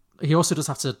then he also does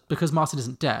have to, because Martin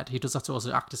isn't dead, he does have to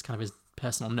also act as kind of his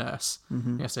personal nurse.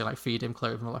 He has to like feed him,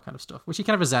 clothe him, all that kind of stuff, which he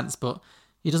kind of resents, but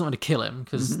he doesn't want to kill him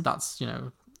because that's,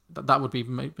 that would be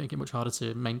make it much harder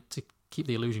to keep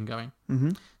the illusion going.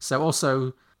 So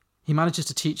also, he manages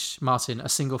to teach Martin a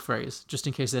single phrase, just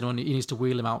in case he needs to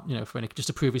wheel him out, just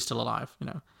to prove he's still alive,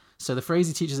 So the phrase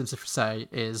he teaches him to say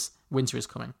is, "Winter is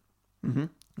coming."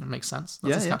 It makes sense.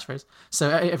 That's his catchphrase. So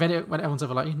when everyone's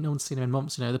ever like, no one's seen him in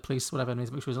months, the police, whatever, and he's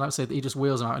allowed to say that he just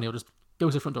wheels him out and he'll just go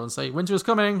to the front door and say, "Winter is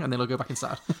coming," and then he'll go back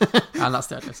inside. And that's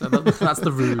the idea. So that's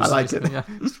the ruse. I like it. Yeah.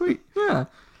 Sweet. Yeah.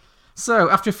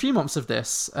 So after a few months of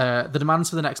this, the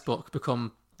demands for the next book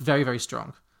become very, very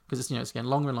strong because it's getting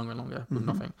longer and longer and longer with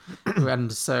nothing.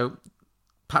 And so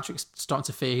Patrick's starting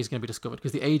to fear he's going to be discovered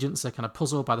because the agents are kind of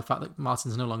puzzled by the fact that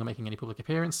Martin's no longer making any public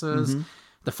appearances.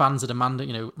 The fans are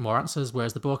demanding, more answers,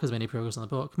 whereas the book has made any progress on the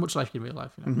book, much like in real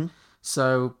life,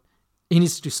 So he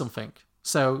needs to do something.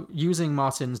 So using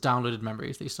Martin's downloaded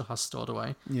memories that he still has stored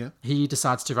away, he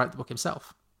decides to write the book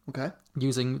himself. Okay.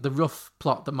 Using the rough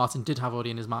plot that Martin did have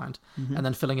already in his mind, and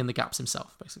then filling in the gaps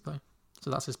himself, basically.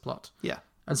 So that's his plot. Yeah.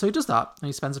 And so he does that, and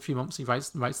he spends a few months, he writes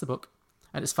the book,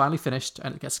 and it's finally finished,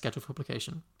 and it gets scheduled for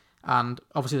publication. And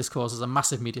obviously this causes a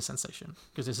massive media sensation,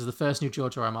 because this is the first new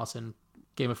George R.R. Martin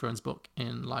Game of Thrones book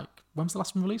in when was the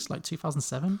last one released?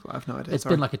 2007? I have no idea. It's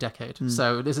been like a decade.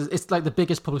 So it's like the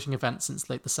biggest publishing event since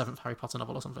like the 7th Harry Potter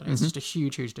novel or something. It's just a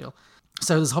huge, huge deal.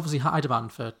 So there's obviously high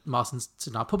demand for Martin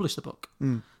to now publish the book.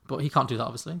 But he can't do that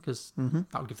obviously because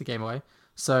that would give the game away.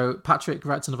 So Patrick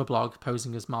writes another blog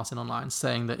posing as Martin online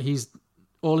saying that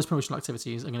all his promotional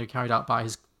activities are going to be carried out by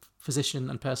his physician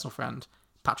and personal friend,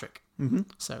 Patrick.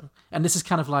 So, and this is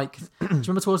kind of like, do you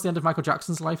remember towards the end of Michael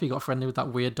Jackson's life, he got friendly with that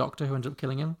weird doctor who ended up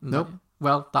killing him? Nope.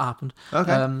 Well, that happened.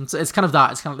 Okay. So it's kind of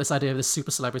that. It's kind of this idea of this super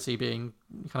celebrity being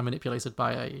kind of manipulated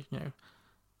by a,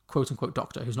 quote unquote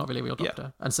doctor who's not really a real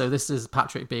doctor. Yeah. And so this is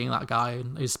Patrick being that guy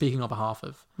who's speaking on behalf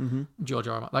of George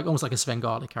R.R. Martin, like almost like a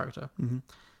Svengali character.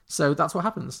 So that's what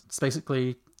happens. It's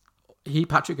basically,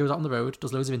 Patrick goes out on the road,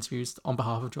 does loads of interviews on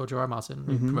behalf of George R.R. Martin,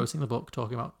 promoting the book,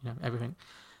 talking about everything.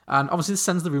 And obviously this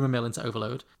sends the rumour mill into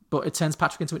overload, but it turns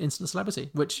Patrick into an instant celebrity,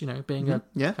 which, being a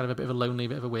kind of a bit of a lonely,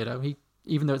 bit of a weirdo,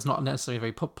 even though it's not necessarily a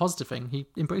very positive thing, he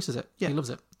embraces it. Yeah. He loves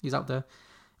it. He's out there.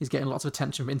 He's getting lots of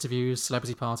attention from interviews,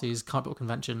 celebrity parties, comic book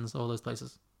conventions, all those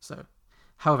places. So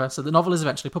the novel is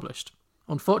eventually published.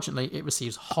 Unfortunately, it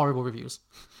receives horrible reviews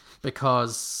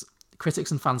because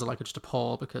critics and fans alike are just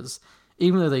appalled because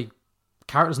even though the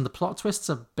characters and the plot twists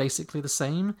are basically the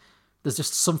same, there's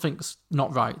just something's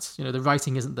not right. The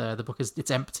writing isn't there. The book it's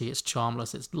empty. It's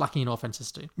charmless. It's lacking in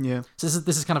authenticity. Yeah. So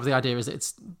this is kind of the idea: is that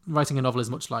it's writing a novel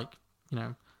is much like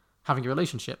having a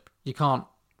relationship. You can't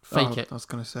fake it. I was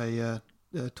going to say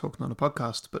talking on a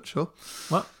podcast, but sure.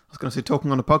 What? I was going to say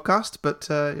talking on a podcast, but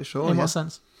sure. In what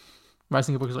sense?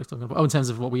 Writing a book is like talking about. Oh, in terms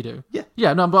of what we do. Yeah.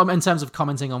 Yeah. No, but in terms of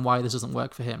commenting on why this doesn't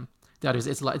work for him, the idea is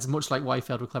it's much like why he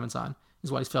failed with Clementine.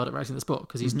 Is why he's failed at writing this book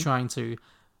because he's trying to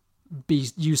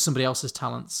use somebody else's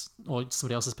talents or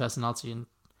somebody else's personality and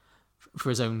for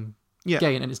his own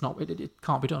gain, and it's not. It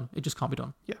can't be done. It just can't be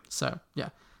done. Yeah.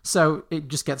 So it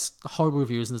just gets horrible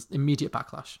reviews and there's immediate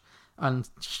backlash, and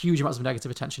huge amounts of negative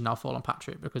attention now fall on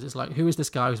Patrick because it's like, who is this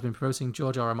guy who's been promoting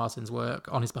George R.R. Martin's work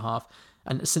on his behalf,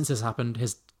 and since this happened,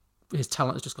 his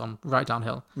talent has just gone right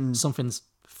downhill. Something's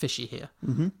fishy here.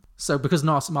 So because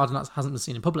Martin hasn't been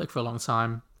seen in public for a long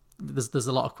time, there's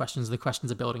a lot of questions. The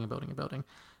questions are building and building and building.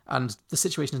 And the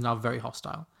situation is now very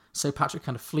hostile. So Patrick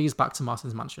kind of flees back to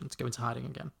Martin's mansion to go into hiding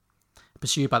again,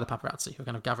 pursued by the paparazzi who are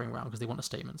kind of gathering around because they want a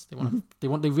statement. They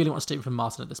really want a statement from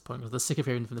Martin at this point because they're sick of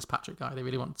hearing from this Patrick guy. They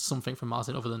really want something from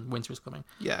Martin other than winter is coming.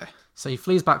 Yeah. So he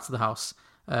flees back to the house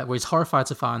where he's horrified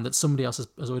to find that somebody else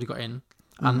has already got in,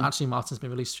 and actually Martin's been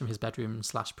released from his bedroom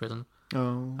 / prison.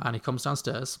 Oh. And he comes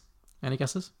downstairs. Any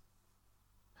guesses?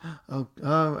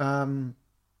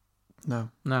 No.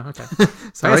 Okay.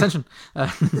 Pay attention.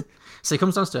 So he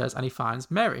comes downstairs and he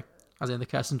finds Mary, as in the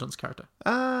Kirsten Dunst character.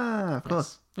 Ah, of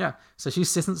course. Yeah. So she's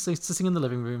sitting in the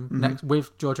living room next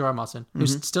with George R.R. Martin,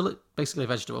 who's still basically a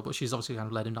vegetable, but she's obviously kind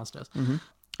of led him downstairs.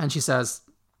 And she says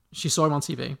she saw him on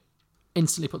TV,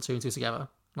 instantly put two and two together.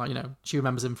 Like, she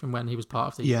remembers him from when he was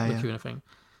part of the Lacuna thing.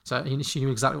 So she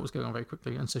knew exactly what was going on very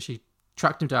quickly. And so she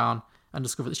tracked him down and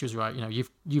discovered that she was right.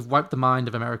 You've wiped the mind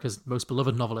of America's most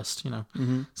beloved novelist.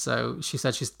 So she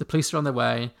said the police are on their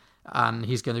way, and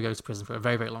he's going to go to prison for a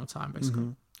very, very long time,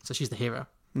 basically. So she's the hero.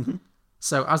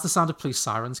 So as the sound of police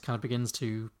sirens kind of begins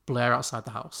to blare outside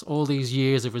the house, all these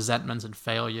years of resentment and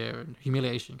failure and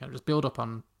humiliation kind of just build up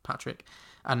on Patrick,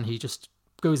 and he just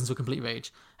goes into a complete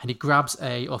rage, and he grabs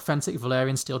a authentic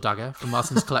Valerian steel dagger from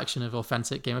Martin's collection of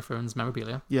authentic Game of Thrones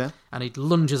memorabilia, and he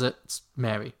lunges at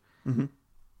Mary. Mm-hmm.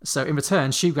 So in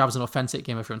return, she grabs an authentic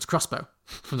Game of Thrones crossbow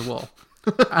from the wall,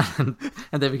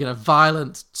 and they begin a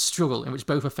violent struggle in which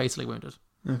both are fatally wounded.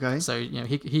 Okay. So,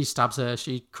 he stabs her,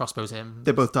 she crossbows him.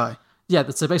 They both die. Yeah,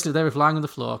 so basically they're lying on the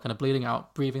floor, kind of bleeding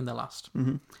out, breathing their last.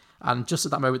 Mm-hmm. And just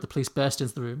at that moment, the police burst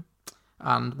into the room,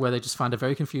 and where they just find a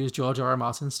very confused George R.R.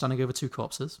 Martin standing over two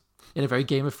corpses in a very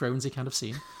Game of Thrones-y kind of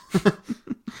scene. I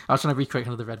was trying to recreate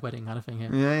kind of the Red Wedding kind of thing here.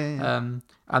 Yeah.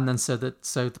 And then so the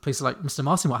police are like, Mr.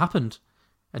 Martin, what happened?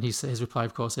 And his reply,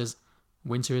 of course, is,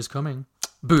 winter is coming.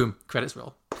 Boom, credits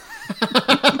roll.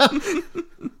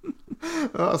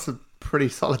 Well, that's a pretty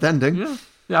solid ending.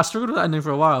 Yeah, I struggled with that ending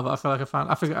for a while, but I feel like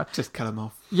I figured just cut him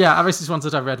off. Yeah, I basically just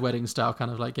wanted to have Red Wedding style,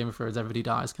 kind of like Game of Thrones, everybody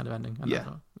dies kind of ending.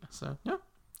 So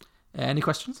any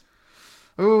questions?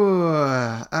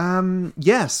 Oh,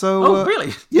 yeah. So,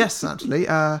 really? Yes, actually.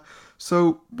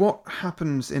 So, what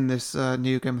happens in this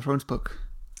new Game of Thrones book?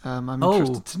 I'm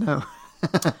interested to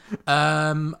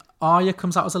know. Arya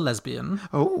comes out as a lesbian.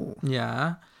 Oh,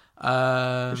 yeah.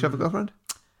 Does she have a girlfriend?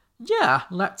 Yeah,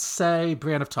 let's say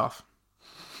Brienne of Tarth.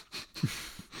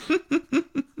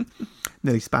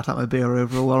 Nearly spat out my beer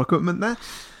over all our equipment there.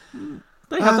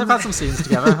 They've had some scenes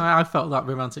together. I felt that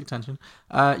romantic tension.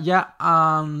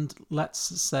 And let's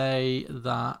say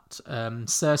that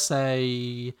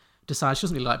Cersei decides she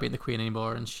doesn't really like being the queen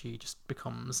anymore, and she just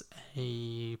becomes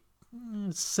a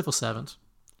civil servant.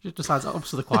 She decides up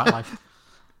to the quiet life.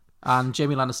 And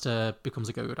Jaime Lannister becomes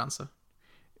a go-go dancer.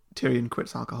 Tyrion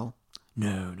quits alcohol.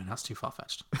 No, that's too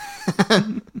far-fetched.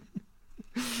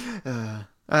 Yeah,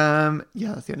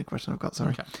 that's the only question I've got,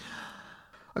 sorry.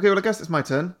 Okay, well, I guess it's my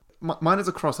turn. Mine is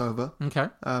a crossover. Okay.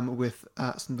 With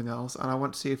something else, and I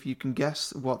want to see if you can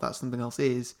guess what that something else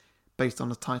is based on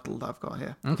the title that I've got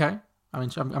here. Okay.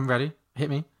 I'm ready. Hit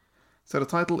me. So the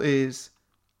title is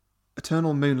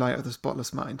Eternal Moonlight of the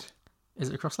Spotless Mind. Is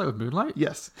it a crossover with Moonlight?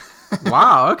 Yes.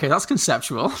 Wow, okay, that's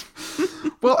conceptual.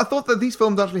 Well, I thought that these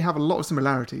films actually have a lot of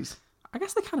similarities. I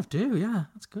guess they kind of do, yeah.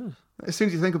 That's good. As soon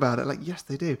as you think about it, like, yes,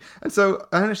 they do. And so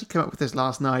I actually came up with this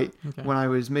last night when I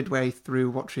was midway through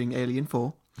watching Alien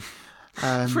 4.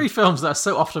 Three films that are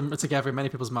so often together in many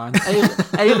people's minds.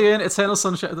 Alien, Eternal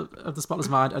Sunshine of the Spotless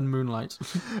Mind, and Moonlight.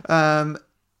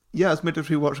 Yeah, I was midway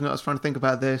through watching it. I was trying to think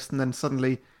about this, and then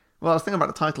suddenly... Well, I was thinking about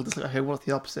the title. Just like, okay, what's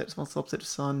the opposite? What's the opposite of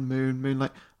sun, moon,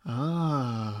 moonlight?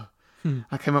 I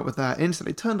came up with that.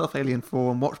 Instantly turned off Alien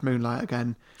 4 and watched Moonlight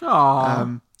again.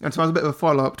 Aww. And so as a bit of a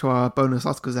follow-up to our bonus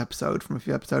Oscars episode from a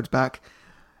few episodes back,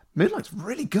 Moonlight's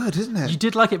really good, isn't it? You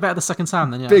did like it better the second time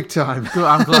then, yeah? Big time. Good,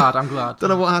 I'm glad. Don't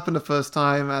know what happened the first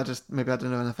time. Maybe I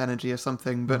didn't have enough energy or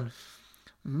something, but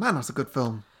man, that's a good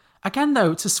film. Again,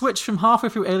 though, to switch from halfway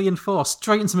through Alien 4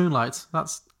 straight into Moonlight,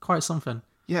 that's quite something.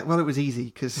 Yeah, well, it was easy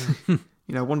because,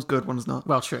 one's good, one's not.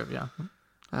 Well, true, yeah.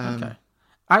 Okay.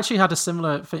 I actually had a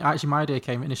similar thing. Actually, my idea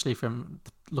came initially from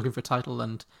looking for a title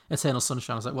and Eternal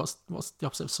Sunshine. I was like, what's the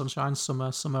opposite of sunshine?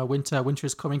 Summer, winter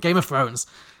is coming. Game of Thrones.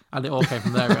 And it all came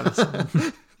from there, really. So.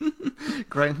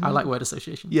 Great. I like word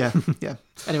association. Yeah.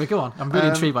 Anyway, go on. I'm really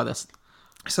intrigued by this.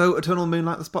 So, Eternal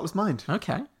Moonlight, the Spotless Mind.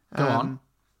 Okay, go on.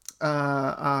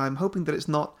 I'm hoping that it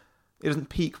doesn't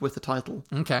peak with the title.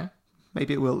 Okay.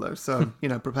 Maybe it will, though. So,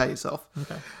 prepare yourself.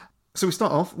 Okay. So we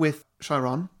start off with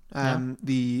Chiron,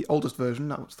 the oldest version.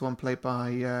 That was the one played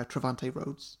by Trevante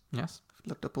Rhodes. Yes.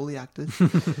 Looked up all the actors.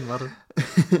 Well done.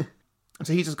 And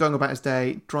so he's just going about his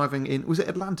day, driving in... Was it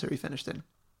Atlanta he finished in?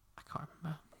 I can't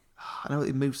remember. I know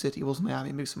he moved city. It wasn't Miami.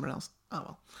 He moved somewhere else.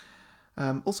 Oh,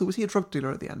 well. Also, was he a drug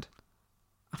dealer at the end?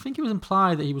 I think it was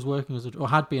implied that he was working or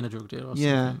had been a drug dealer or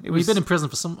something. He'd been in prison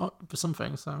for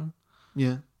something, so...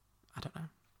 Yeah. I don't know.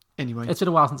 Anyway. It's been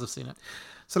a while since I've seen it.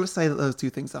 So let's say that those two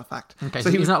things are fact. Okay,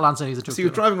 so he's not Atlanta, he's a drug dealer. So he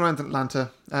was driving around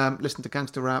Atlanta, listening to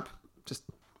gangster rap, just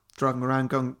driving around,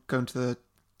 going to the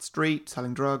street,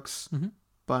 selling drugs,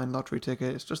 buying lottery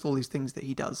tickets, just all these things that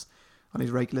he does on his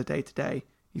regular day-to-day.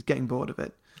 He's getting bored of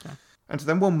it. Okay. And so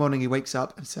then one morning he wakes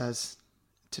up and says,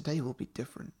 today will be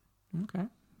different. Okay.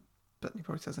 But he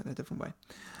probably says it in a different way.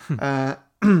 Yeah,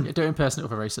 do it in person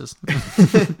with other races.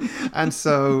 And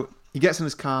so he gets in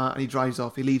his car and he drives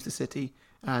off. He leaves the city.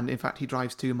 And in fact, he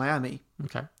drives to Miami.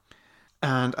 Okay.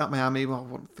 And at Miami, well,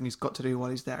 one thing he's got to do while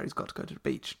he's there, he's got to go to the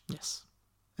beach. Yes.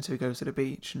 And so he goes to the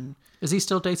beach. And is he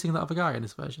still dating that other guy in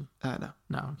this version? No.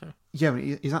 No, okay. Yeah,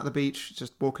 he's at the beach,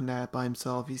 just walking there by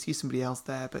himself. He sees somebody else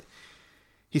there, but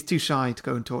he's too shy to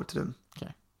go and talk to them.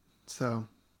 Okay. So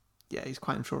he's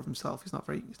quite unsure of himself. He's not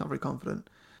very confident.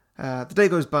 The day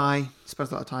goes by. He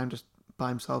spends a lot of time just by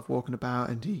himself walking about,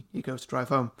 and he goes to drive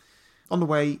home. On the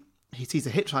way, he sees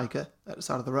a hitchhiker at the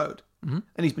side of the road, and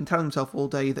he's been telling himself all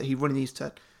day that he really needs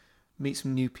to meet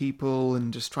some new people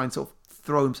and just try and sort of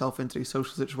throw himself into these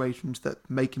social situations that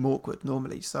make him awkward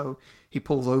normally. So he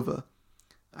pulls over,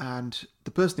 and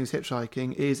the person who's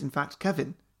hitchhiking is in fact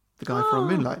Kevin, the guy from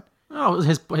Moonlight. Oh,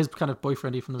 his kind of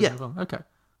boyfriendy from the movie as well. Okay.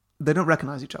 They don't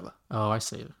recognise each other. Oh, I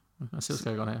see what's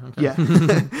going on here. Okay.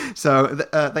 Yeah. So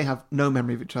they have no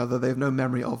memory of each other. They have no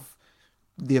memory of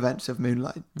the events of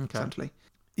Moonlight, essentially.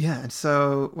 Yeah, and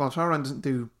so while Chiron doesn't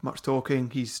do much talking,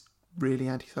 he's really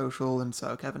antisocial, and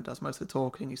so Kevin does most of the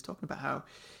talking. He's talking about how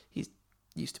he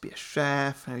used to be a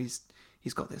chef, how he's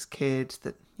got this kid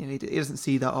that he doesn't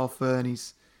see that often.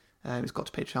 He's got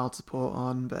to pay child support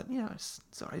on, but it's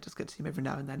sorry, just get to see him every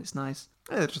now and then. It's nice.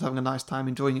 They're just having a nice time,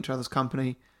 enjoying each other's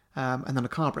company, and then a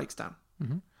car breaks down.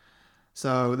 Mm-hmm.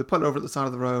 So they pull over at the side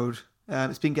of the road.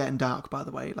 It's been getting dark, by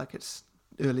the way, like it's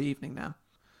early evening now.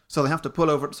 So they have to pull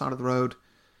over at the side of the road,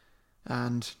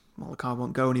 and the car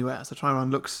won't go anywhere. So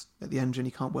Chiron looks at the engine,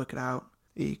 he can't work it out.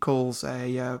 He calls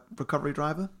a recovery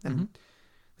driver, and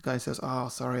the guy says, "Oh,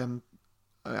 sorry, I'm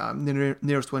the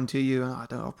nearest one to you, and I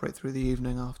don't operate through the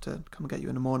evening. I'll have to come and get you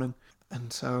in the morning."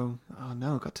 And so, oh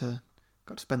no, got to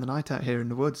spend the night out here in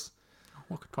the woods.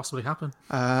 What could possibly happen?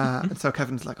 And so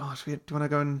Kevin's like, "Oh, do you want to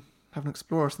go and have an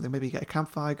explore or something? Maybe get a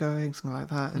campfire going, something like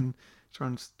that." And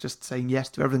Chiron's just saying yes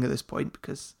to everything at this point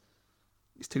because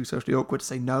he's too socially awkward to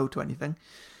say no to anything.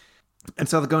 And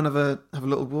so they go and have a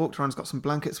little walk. Chiron's got some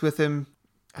blankets with him,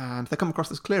 and they come across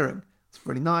this clearing. It's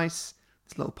really nice.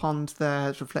 There's a little pond there.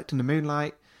 It's reflecting the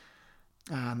moonlight.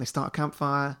 And they start a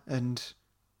campfire, and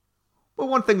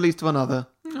one thing leads to another.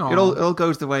 It all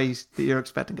goes the way that you're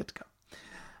expecting it to go,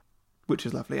 which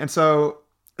is lovely. And so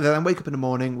they then wake up in the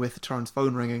morning with Chiron's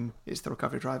phone ringing. It's the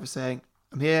recovery driver saying,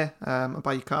 "I'm here. I'm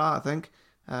by your car, I think.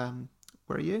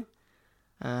 Where are you?"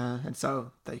 And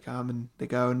so they come and they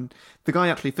go, and the guy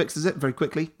actually fixes it very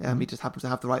quickly. He just happens to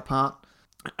have the right part.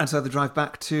 And so they drive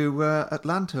back to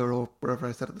Atlanta or wherever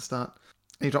I said at the start.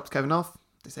 And he drops Kevin off.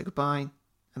 They say goodbye,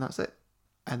 and that's it.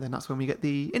 And then that's when we get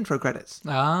the intro credits.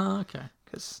 Ah, okay.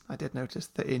 Because I did notice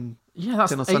that in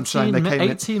that's Eternal Sunshine, they came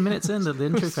 18 minutes into the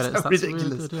intro credits. So that's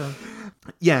ridiculous. Really good,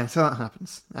 yeah, so that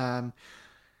happens.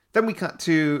 Then we cut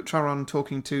to Chiron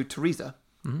talking to Teresa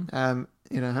in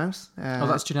her house.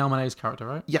 That's Janelle Monáe's character,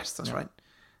 right? Yes, that's right.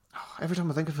 Oh, every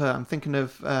time I think of her, I'm thinking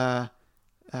of...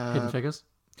 Hidden Figures?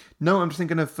 No, I'm just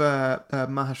thinking of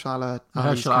Mahershala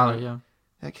Ali's Mahershala Ali, yeah.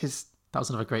 Like his... That was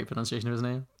another great pronunciation of his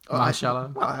name. Oh,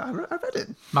 Mahershala. I read it.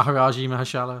 Maharaji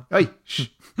Mahershala. Hey, shh.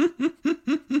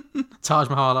 Taj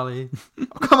Mahal Ali. Oh,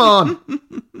 come on.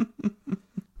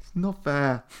 It's not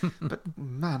fair. But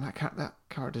man, that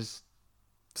character's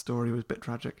story was a bit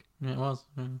tragic. Yeah, it was.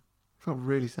 Yeah. I felt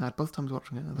really sad both times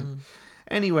watching it, I think.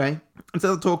 Anyway,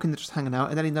 instead of talking, they're just hanging out,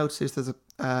 and then he notices there's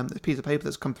a piece of paper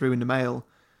that's come through in the mail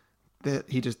that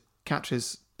he just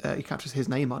catches his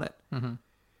name on it. Mm-hmm.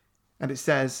 And it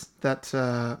says that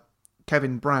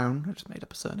Kevin Brown, I just made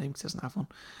up a surname because he doesn't have one.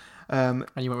 And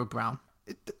you went with Brown.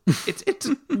 It's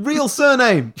a real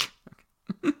surname.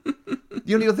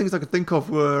 The only other things I could think of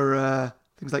were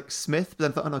things like Smith, but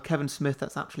then I thought, oh no, Kevin Smith,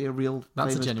 that's actually a real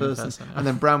famous person. Yeah. And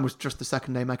then Brown was just the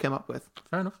second name I came up with.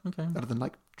 Fair enough, okay. Other than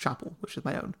like Chapel, which is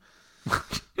my own.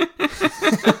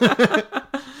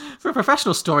 For a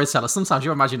professional storyteller, sometimes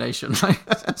your imagination.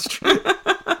 That's true.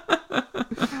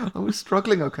 I was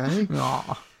struggling, okay?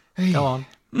 Aw, go on.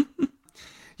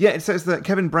 Yeah, it says that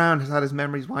Kevin Brown has had his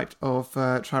memories wiped of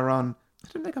Chiron. I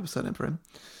didn't make up a surname for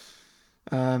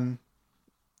him.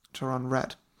 Chiron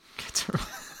Red.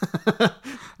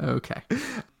 Okay.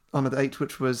 On a date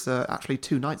which was actually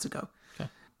 2 nights ago. Okay.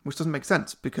 Which doesn't make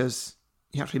sense because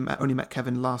he actually only met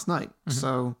Kevin last night. Mm-hmm.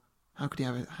 So how could he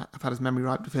have had his memory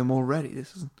wiped of him already?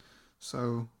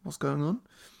 So what's going on?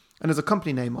 And there's a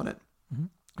company name on it,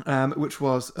 which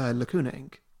was Lacuna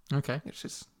Inc. Okay. Which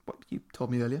is what you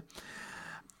told me earlier.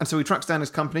 And so he tracks down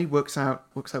his company, works out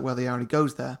where they are, and he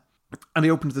goes there. And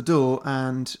he opens the door,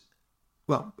 and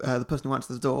the person who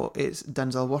answers the door is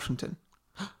Denzel Washington.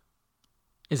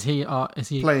 Is he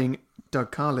playing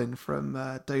Doug Carlin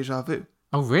from Deja Vu?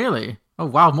 Oh, really? Oh,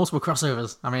 wow! Multiple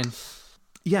crossovers. I mean,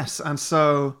 yes. And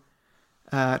so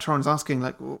Chiron's asking,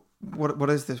 like, what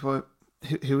is this?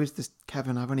 Who is this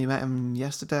Kevin? I've only met him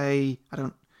yesterday. I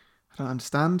don't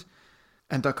understand.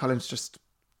 And Doug Carlin's just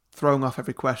throwing off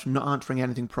every question, not answering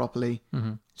anything properly,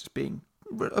 just being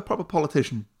a proper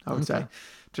politician, I would say.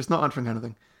 Just not answering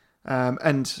anything.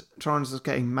 And Charon's just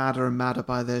getting madder and madder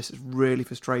by this. It's really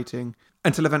frustrating.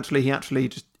 Until eventually he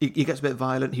gets a bit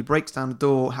violent. He breaks down the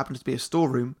door, happens to be a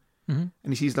storeroom, and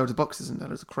he sees loads of boxes and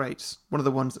loads of crates. One of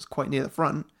the ones that's quite near the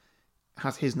front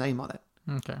has his name on it.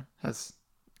 Okay. Has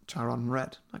Charon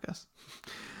red, I guess.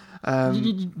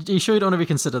 You sure you don't want to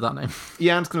reconsider that name?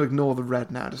 Yeah, I'm just going to ignore the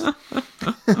red now. Just...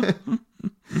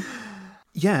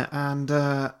 Yeah, and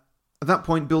at that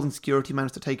point, building security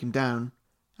managed to take him down,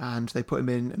 and they put him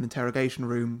in an interrogation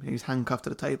room. And he's handcuffed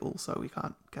to the table, so he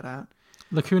can't get out.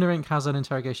 Lacuna Inc. has an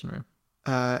interrogation room.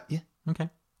 Yeah. Okay.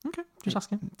 Just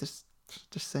asking. Just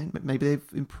saying. Maybe they've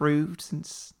improved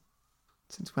since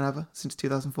whenever? Since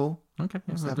 2004? Okay.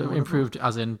 Yeah. Seven or Improved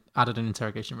as in added an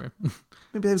interrogation room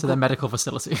Maybe they've to their medical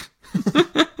facility.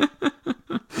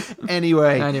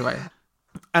 Anyway.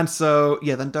 And so,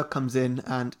 yeah, then Doug comes in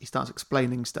and he starts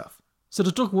explaining stuff. So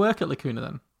does Doug work at Lacuna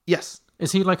then? Yes.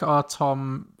 Is he like our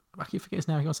Tom... I keep forgetting his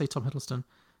name. I want to say Tom Hiddleston.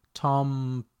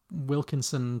 Tom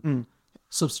Wilkinson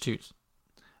substitute.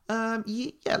 Yeah,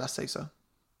 let's say so.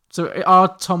 So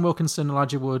are Tom Wilkinson,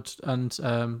 Elijah Wood, and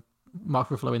Mark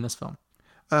Ruffalo in this film?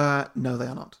 No, they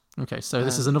are not. Okay, so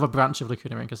this is another branch of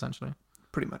Lacuna Inc., essentially.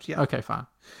 Pretty much, yeah. Okay, fine.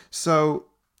 So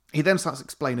he then starts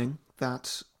explaining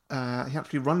that he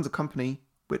actually runs a company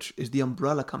which is the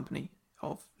umbrella company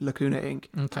of Lacuna Inc.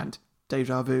 and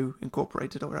Deja Vu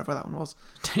Incorporated, or whatever that one was.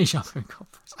 Deja Vu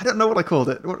Incorporated. I don't know what I called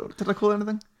it. Did I call it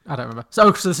anything? I don't remember. So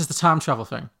this is the time travel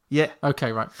thing? Yeah.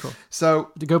 Okay, right, cool.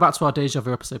 So Go back to our Deja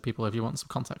Vu episode, people, if you want some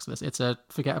context for this. It's a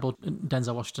forgettable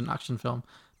Denzel Washington action film,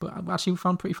 but actually we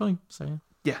found pretty funny, so yeah.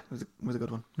 yeah, it was a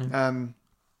good one.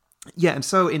 Yeah, and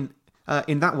so in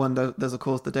that one, there's of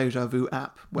course the Deja Vu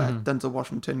app where Denzel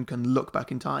Washington can look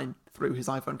back in time through his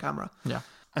iPhone camera. Yeah.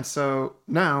 And so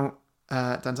now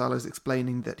Denzel is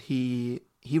explaining that he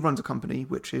runs a company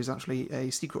which is actually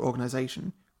a secret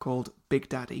organization called Big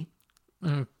Daddy.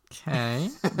 Okay.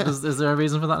 Is there a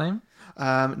reason for that name?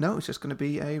 No, it's just going to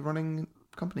be a running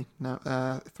company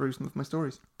now through some of my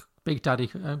stories. Big Daddy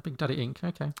Inc.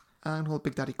 Okay. And called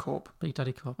Big Daddy Corp. Big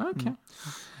Daddy Corp. Okay.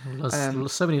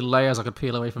 There's so many layers I could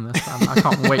peel away from this. I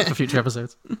can't wait for future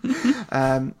episodes.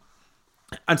 And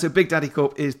so Big Daddy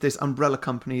Corp is this umbrella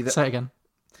company that... Say it again.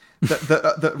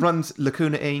 that runs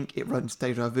Lacuna Inc., it runs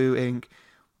Deja Vu Inc.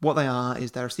 What they are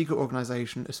is they're a secret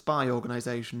organization, a spy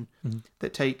organization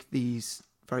that take these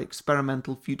very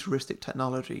experimental, futuristic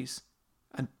technologies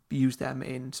and use them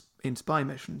in spy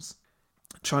missions.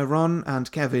 Chiron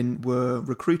and Kevin were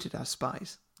recruited as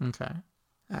spies. Okay.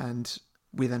 And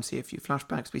we then see a few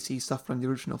flashbacks. We see stuff from the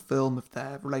original film of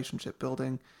their relationship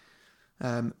building.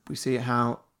 We see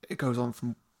how it goes on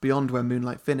from beyond where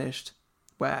Moonlight finished,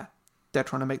 where they're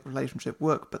trying to make the relationship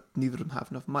work, but neither of them have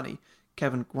enough money.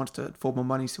 Kevin wants to afford more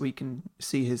money so he can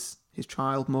see his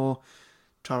child more.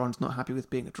 Chiron's not happy with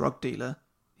being a drug dealer.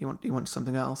 He wants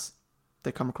something else.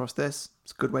 They come across this.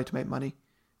 It's a good way to make money.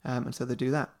 And so they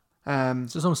do that. So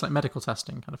it's almost like medical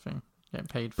testing kind of thing. Getting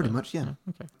paid for Pretty much, yeah.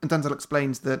 Okay. And Denzel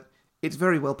explains that it's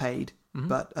very well paid,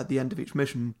 but at the end of each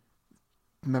mission,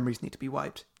 memories need to be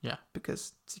wiped. Yeah.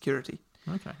 Because security.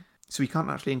 Okay. So we can't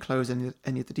actually enclose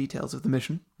any of the details of the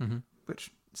mission,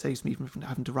 which saves me from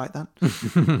having to write that.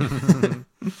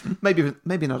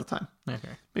 maybe another time. Okay.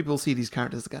 Maybe we'll see these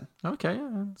characters again. Okay, yeah.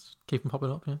 Let's keep them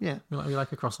popping up. Yeah. Yeah. We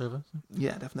like a crossover. So.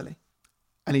 Yeah, definitely.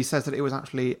 And he says that it was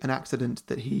actually an accident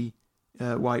that he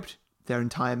wiped their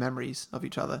entire memories of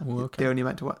each other. Ooh, okay. They only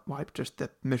meant to wipe just the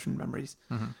mission memories.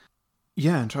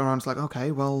 Yeah, and Chiron's like,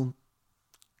 okay, well,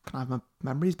 can I have my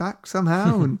memories back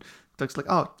somehow? And Doug's like,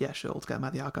 oh, yeah, sure, let's get them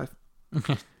out of the archive.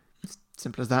 It's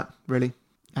simple as that, really.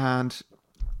 And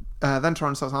then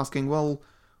Chiron starts asking, well,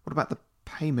 what about the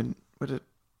payment? What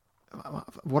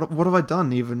have I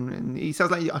done even? And he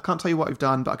says, like, I can't tell you what you've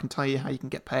done, but I can tell you how you can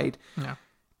get paid. Yeah.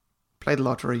 Play the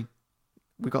lottery.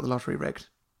 We got the lottery rigged.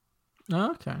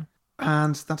 Oh, okay.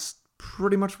 And that's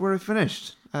pretty much where I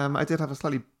finished. I did have a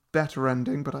slightly better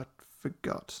ending, but I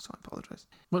forgot, so I apologise.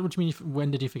 What do you mean? When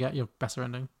did you forget your better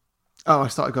ending? Oh, I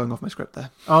started going off my script there.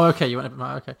 Oh, okay. You went a bit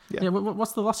more. Okay. Yeah.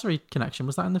 What's the lottery connection?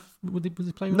 Was that in the? Was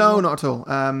he playing? No, not at all.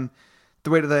 The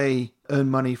way that they earn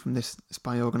money from this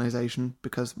spy organisation,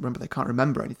 because remember they can't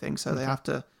remember anything, so they have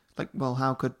to well,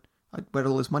 where did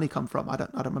all this money come from? I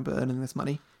don't remember earning this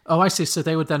money. Oh, I see. So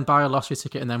they would then buy a lottery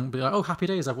ticket and then be like, "Oh, happy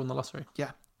days! I've won the lottery."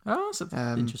 Yeah. Oh, that's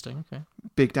interesting. Okay.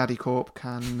 Big Daddy Corp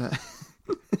can.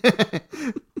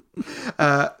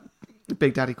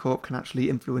 Big Daddy Corp can actually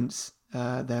influence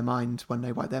their mind when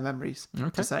they wipe their memories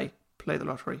to say, play the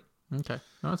lottery. Okay,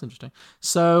 that's interesting.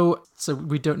 So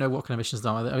we don't know what kind of missions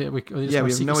are. We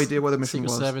have no idea what the mission Secret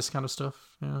was. Service kind of stuff.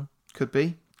 Yeah, could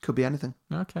be anything.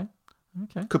 Okay.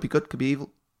 Could be good, could be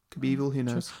evil. Could be evil. Who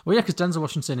knows? Well, yeah, because Denzel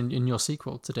Washington in your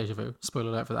sequel to Deja Vu, spoiler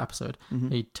alert for that episode,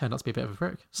 he turned out to be a bit of a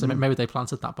prick. So maybe they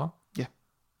planted that bomb. Yeah.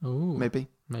 Ooh. Maybe.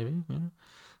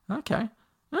 Yeah. Okay.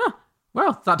 Yeah.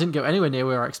 Well, that didn't go anywhere near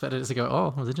where I expected it to go at all.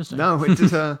 It was interesting. No, it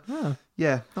did.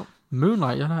 Yeah. Oh,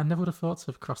 Moonlight, yeah, I never would have thought to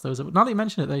have crossed those. Now that you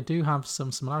mention it, they do have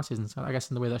some similarities, and I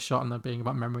guess in the way they're shot and they're being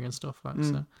about memory and stuff. Like,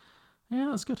 so, yeah,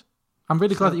 that's good. I'm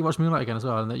really glad that you watched Moonlight again as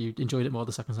well, and that you enjoyed it more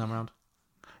the second time around.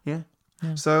 yeah.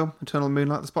 So, Eternal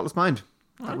Moonlight, The Spotless Mind.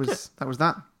 That was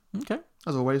that. Okay.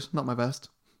 As always, not my best.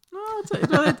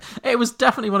 No, it was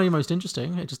definitely one of your most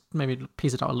interesting. It just maybe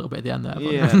pieced it out a little bit at the end there. But...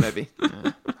 Yeah, maybe.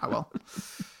 Oh well.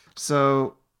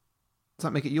 So, does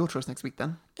that make it your choice next week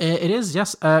then? It is,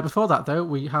 yes. Before that, though,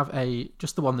 we have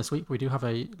just the one this week. We do have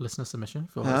a listener submission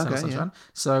for Eternal Sunshine.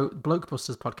 So,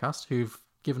 Blokebusters podcast, who've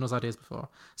given us ideas before.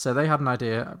 So they had an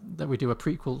idea that we do a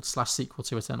prequel/sequel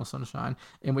to Eternal Sunshine,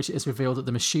 in which it is revealed that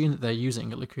the machine that they're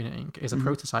using at Lacuna Inc. is a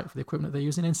prototype for the equipment they're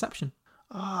using in Inception.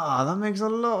 Ah, that makes a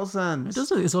lot of sense. It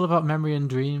does. It's all about memory and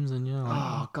dreams, and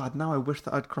Oh God, now I wish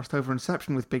that I'd crossed over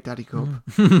Inception with Big Daddy Corp.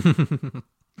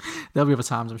 There'll be other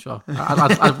times, I'm sure.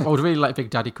 I would really like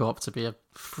Big Daddy Corp to be a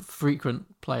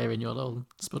frequent player in your little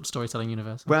storytelling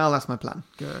universe. Well, that's my plan.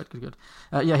 Good.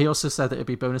 Yeah, he also said that it'd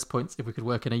be bonus points if we could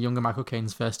work in a younger Michael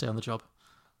Caine's first day on the job.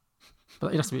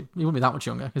 But he wouldn't be that much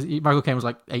younger, because Michael Caine was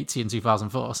like 80 in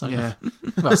 2004, so yeah.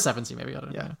 well, 70 maybe, I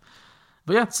don't know.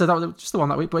 But yeah, so that was just the one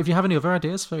that week. But if you have any other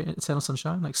ideas for Eternal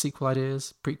Sunshine, like sequel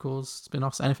ideas, prequels,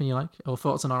 spin-offs, anything you like, or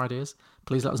thoughts on our ideas,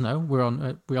 please let us know. We are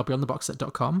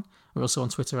beyondtheboxset.com. We're also on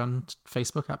Twitter and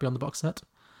Facebook at Beyond the Box Set.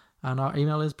 And our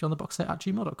email is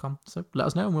beyondtheboxset@gmail.com. So let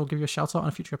us know and we'll give you a shout out on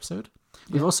a future episode.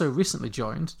 We've also recently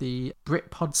joined the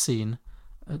Britpod Scene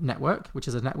network, which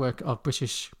is a network of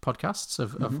British podcasts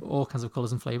of all kinds of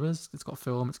colours and flavours. It's got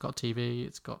film, it's got TV,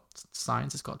 it's got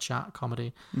science, it's got chat,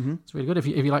 comedy. It's really good. If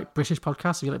you like British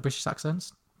podcasts, if you like British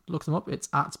accents, look them up. It's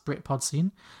at Britpod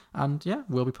Scene. And yeah,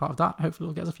 we'll be part of that. Hopefully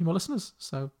we'll get us a few more listeners.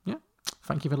 So yeah,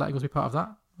 thank you for letting us be part of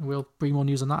that. We'll bring more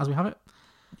news on that as we have it.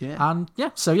 Yeah. And yeah,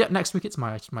 next week it's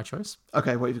my choice.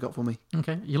 Okay, what have you got for me?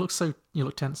 Okay, you look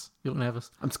tense. You look nervous.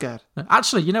 I'm scared. No,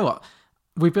 actually, you know what?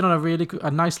 We've been on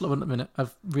a nice little minute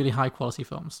of really high quality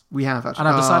films. We have actually. And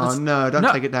I've decided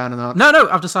don't take it down a notch. No.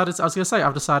 I've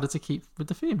decided to keep with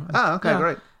the theme. Oh, okay,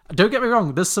 great. Don't get me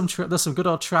wrong. There's some good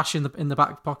old trash in the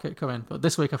back pocket coming. But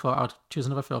this week I thought I'd choose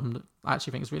another film that I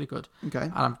actually think is really good.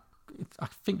 Okay. And I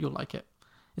think you'll like it.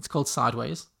 It's called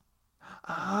Sideways.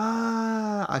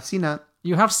 I've seen that.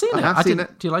 You have seen it? I have seen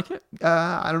it. Do you like it?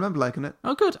 I remember liking it.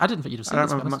 Oh, good. I didn't think you'd have seen it. I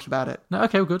don't remember much about it. No,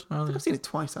 okay, well, good. Well, I think I've seen it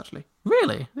twice, actually.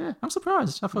 Really? Yeah. I'm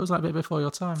surprised. I thought it was like a bit before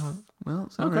your time. Well,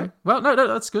 sorry. Okay. Well, no,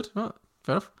 that's good. Well,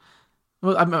 fair enough.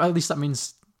 Well, at least that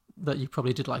means that you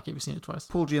probably did like it if you've seen it twice.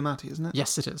 Paul Giamatti, isn't it?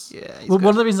 Yes, it is. Yeah. Well, one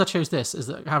of the reasons I chose this is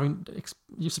that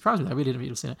you surprised me. I really didn't think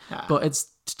you'd have seen it. But it's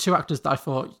two actors that I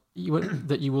thought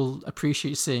that you will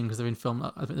appreciate seeing because they're in film.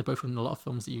 I think they're both in a lot of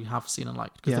films that you have seen and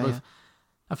liked.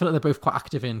 I feel like they're both quite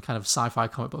active in kind of sci-fi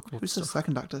comic book Who's stuff. the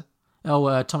second actor?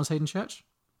 Oh, Thomas Hayden Church.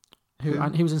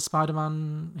 And he was in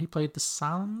Spider-Man. He played the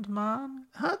Sandman.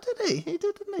 How did he? He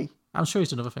did, didn't he? I'm sure he's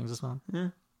done other things as well.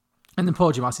 Yeah. And then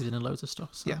Paul Giamatti did in loads of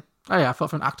stuff. So. Yeah. Oh yeah, I thought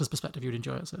from an actor's perspective you'd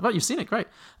enjoy it. So, well, you've seen it, great.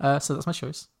 So that's my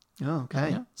choice. Oh, okay.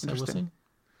 Yeah, so we'll see.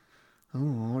 Oh,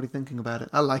 I'm already thinking about it.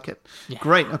 I like it. Yeah.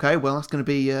 Great. Okay, well, that's going to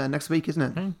be next week, isn't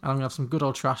it? Okay. And I'm going to have some good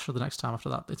old trash for the next time after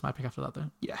that. It's my pick after that,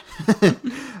 though.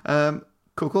 Yeah.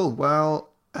 Cool. Well,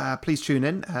 please tune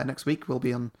in. Next week we'll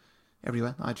be on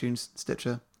everywhere, iTunes,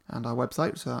 Stitcher, and our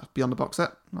website. So that's Beyond the Box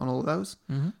Set on all of those.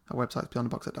 Mm-hmm. Our website is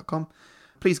beyondtheboxset.com.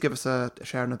 Please give us a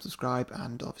share and a subscribe,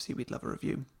 and obviously we'd love a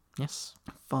review. Yes.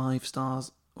 5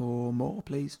 stars or more,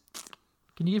 please.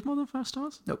 Can you give more than 5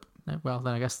 stars? Nope. No. Well,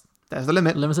 then I guess there's the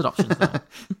limit. Limited options there.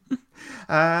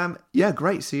 Yeah,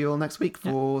 great. See you all next week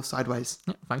for Sideways.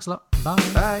 Yeah, thanks a lot. Bye.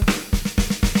 Bye.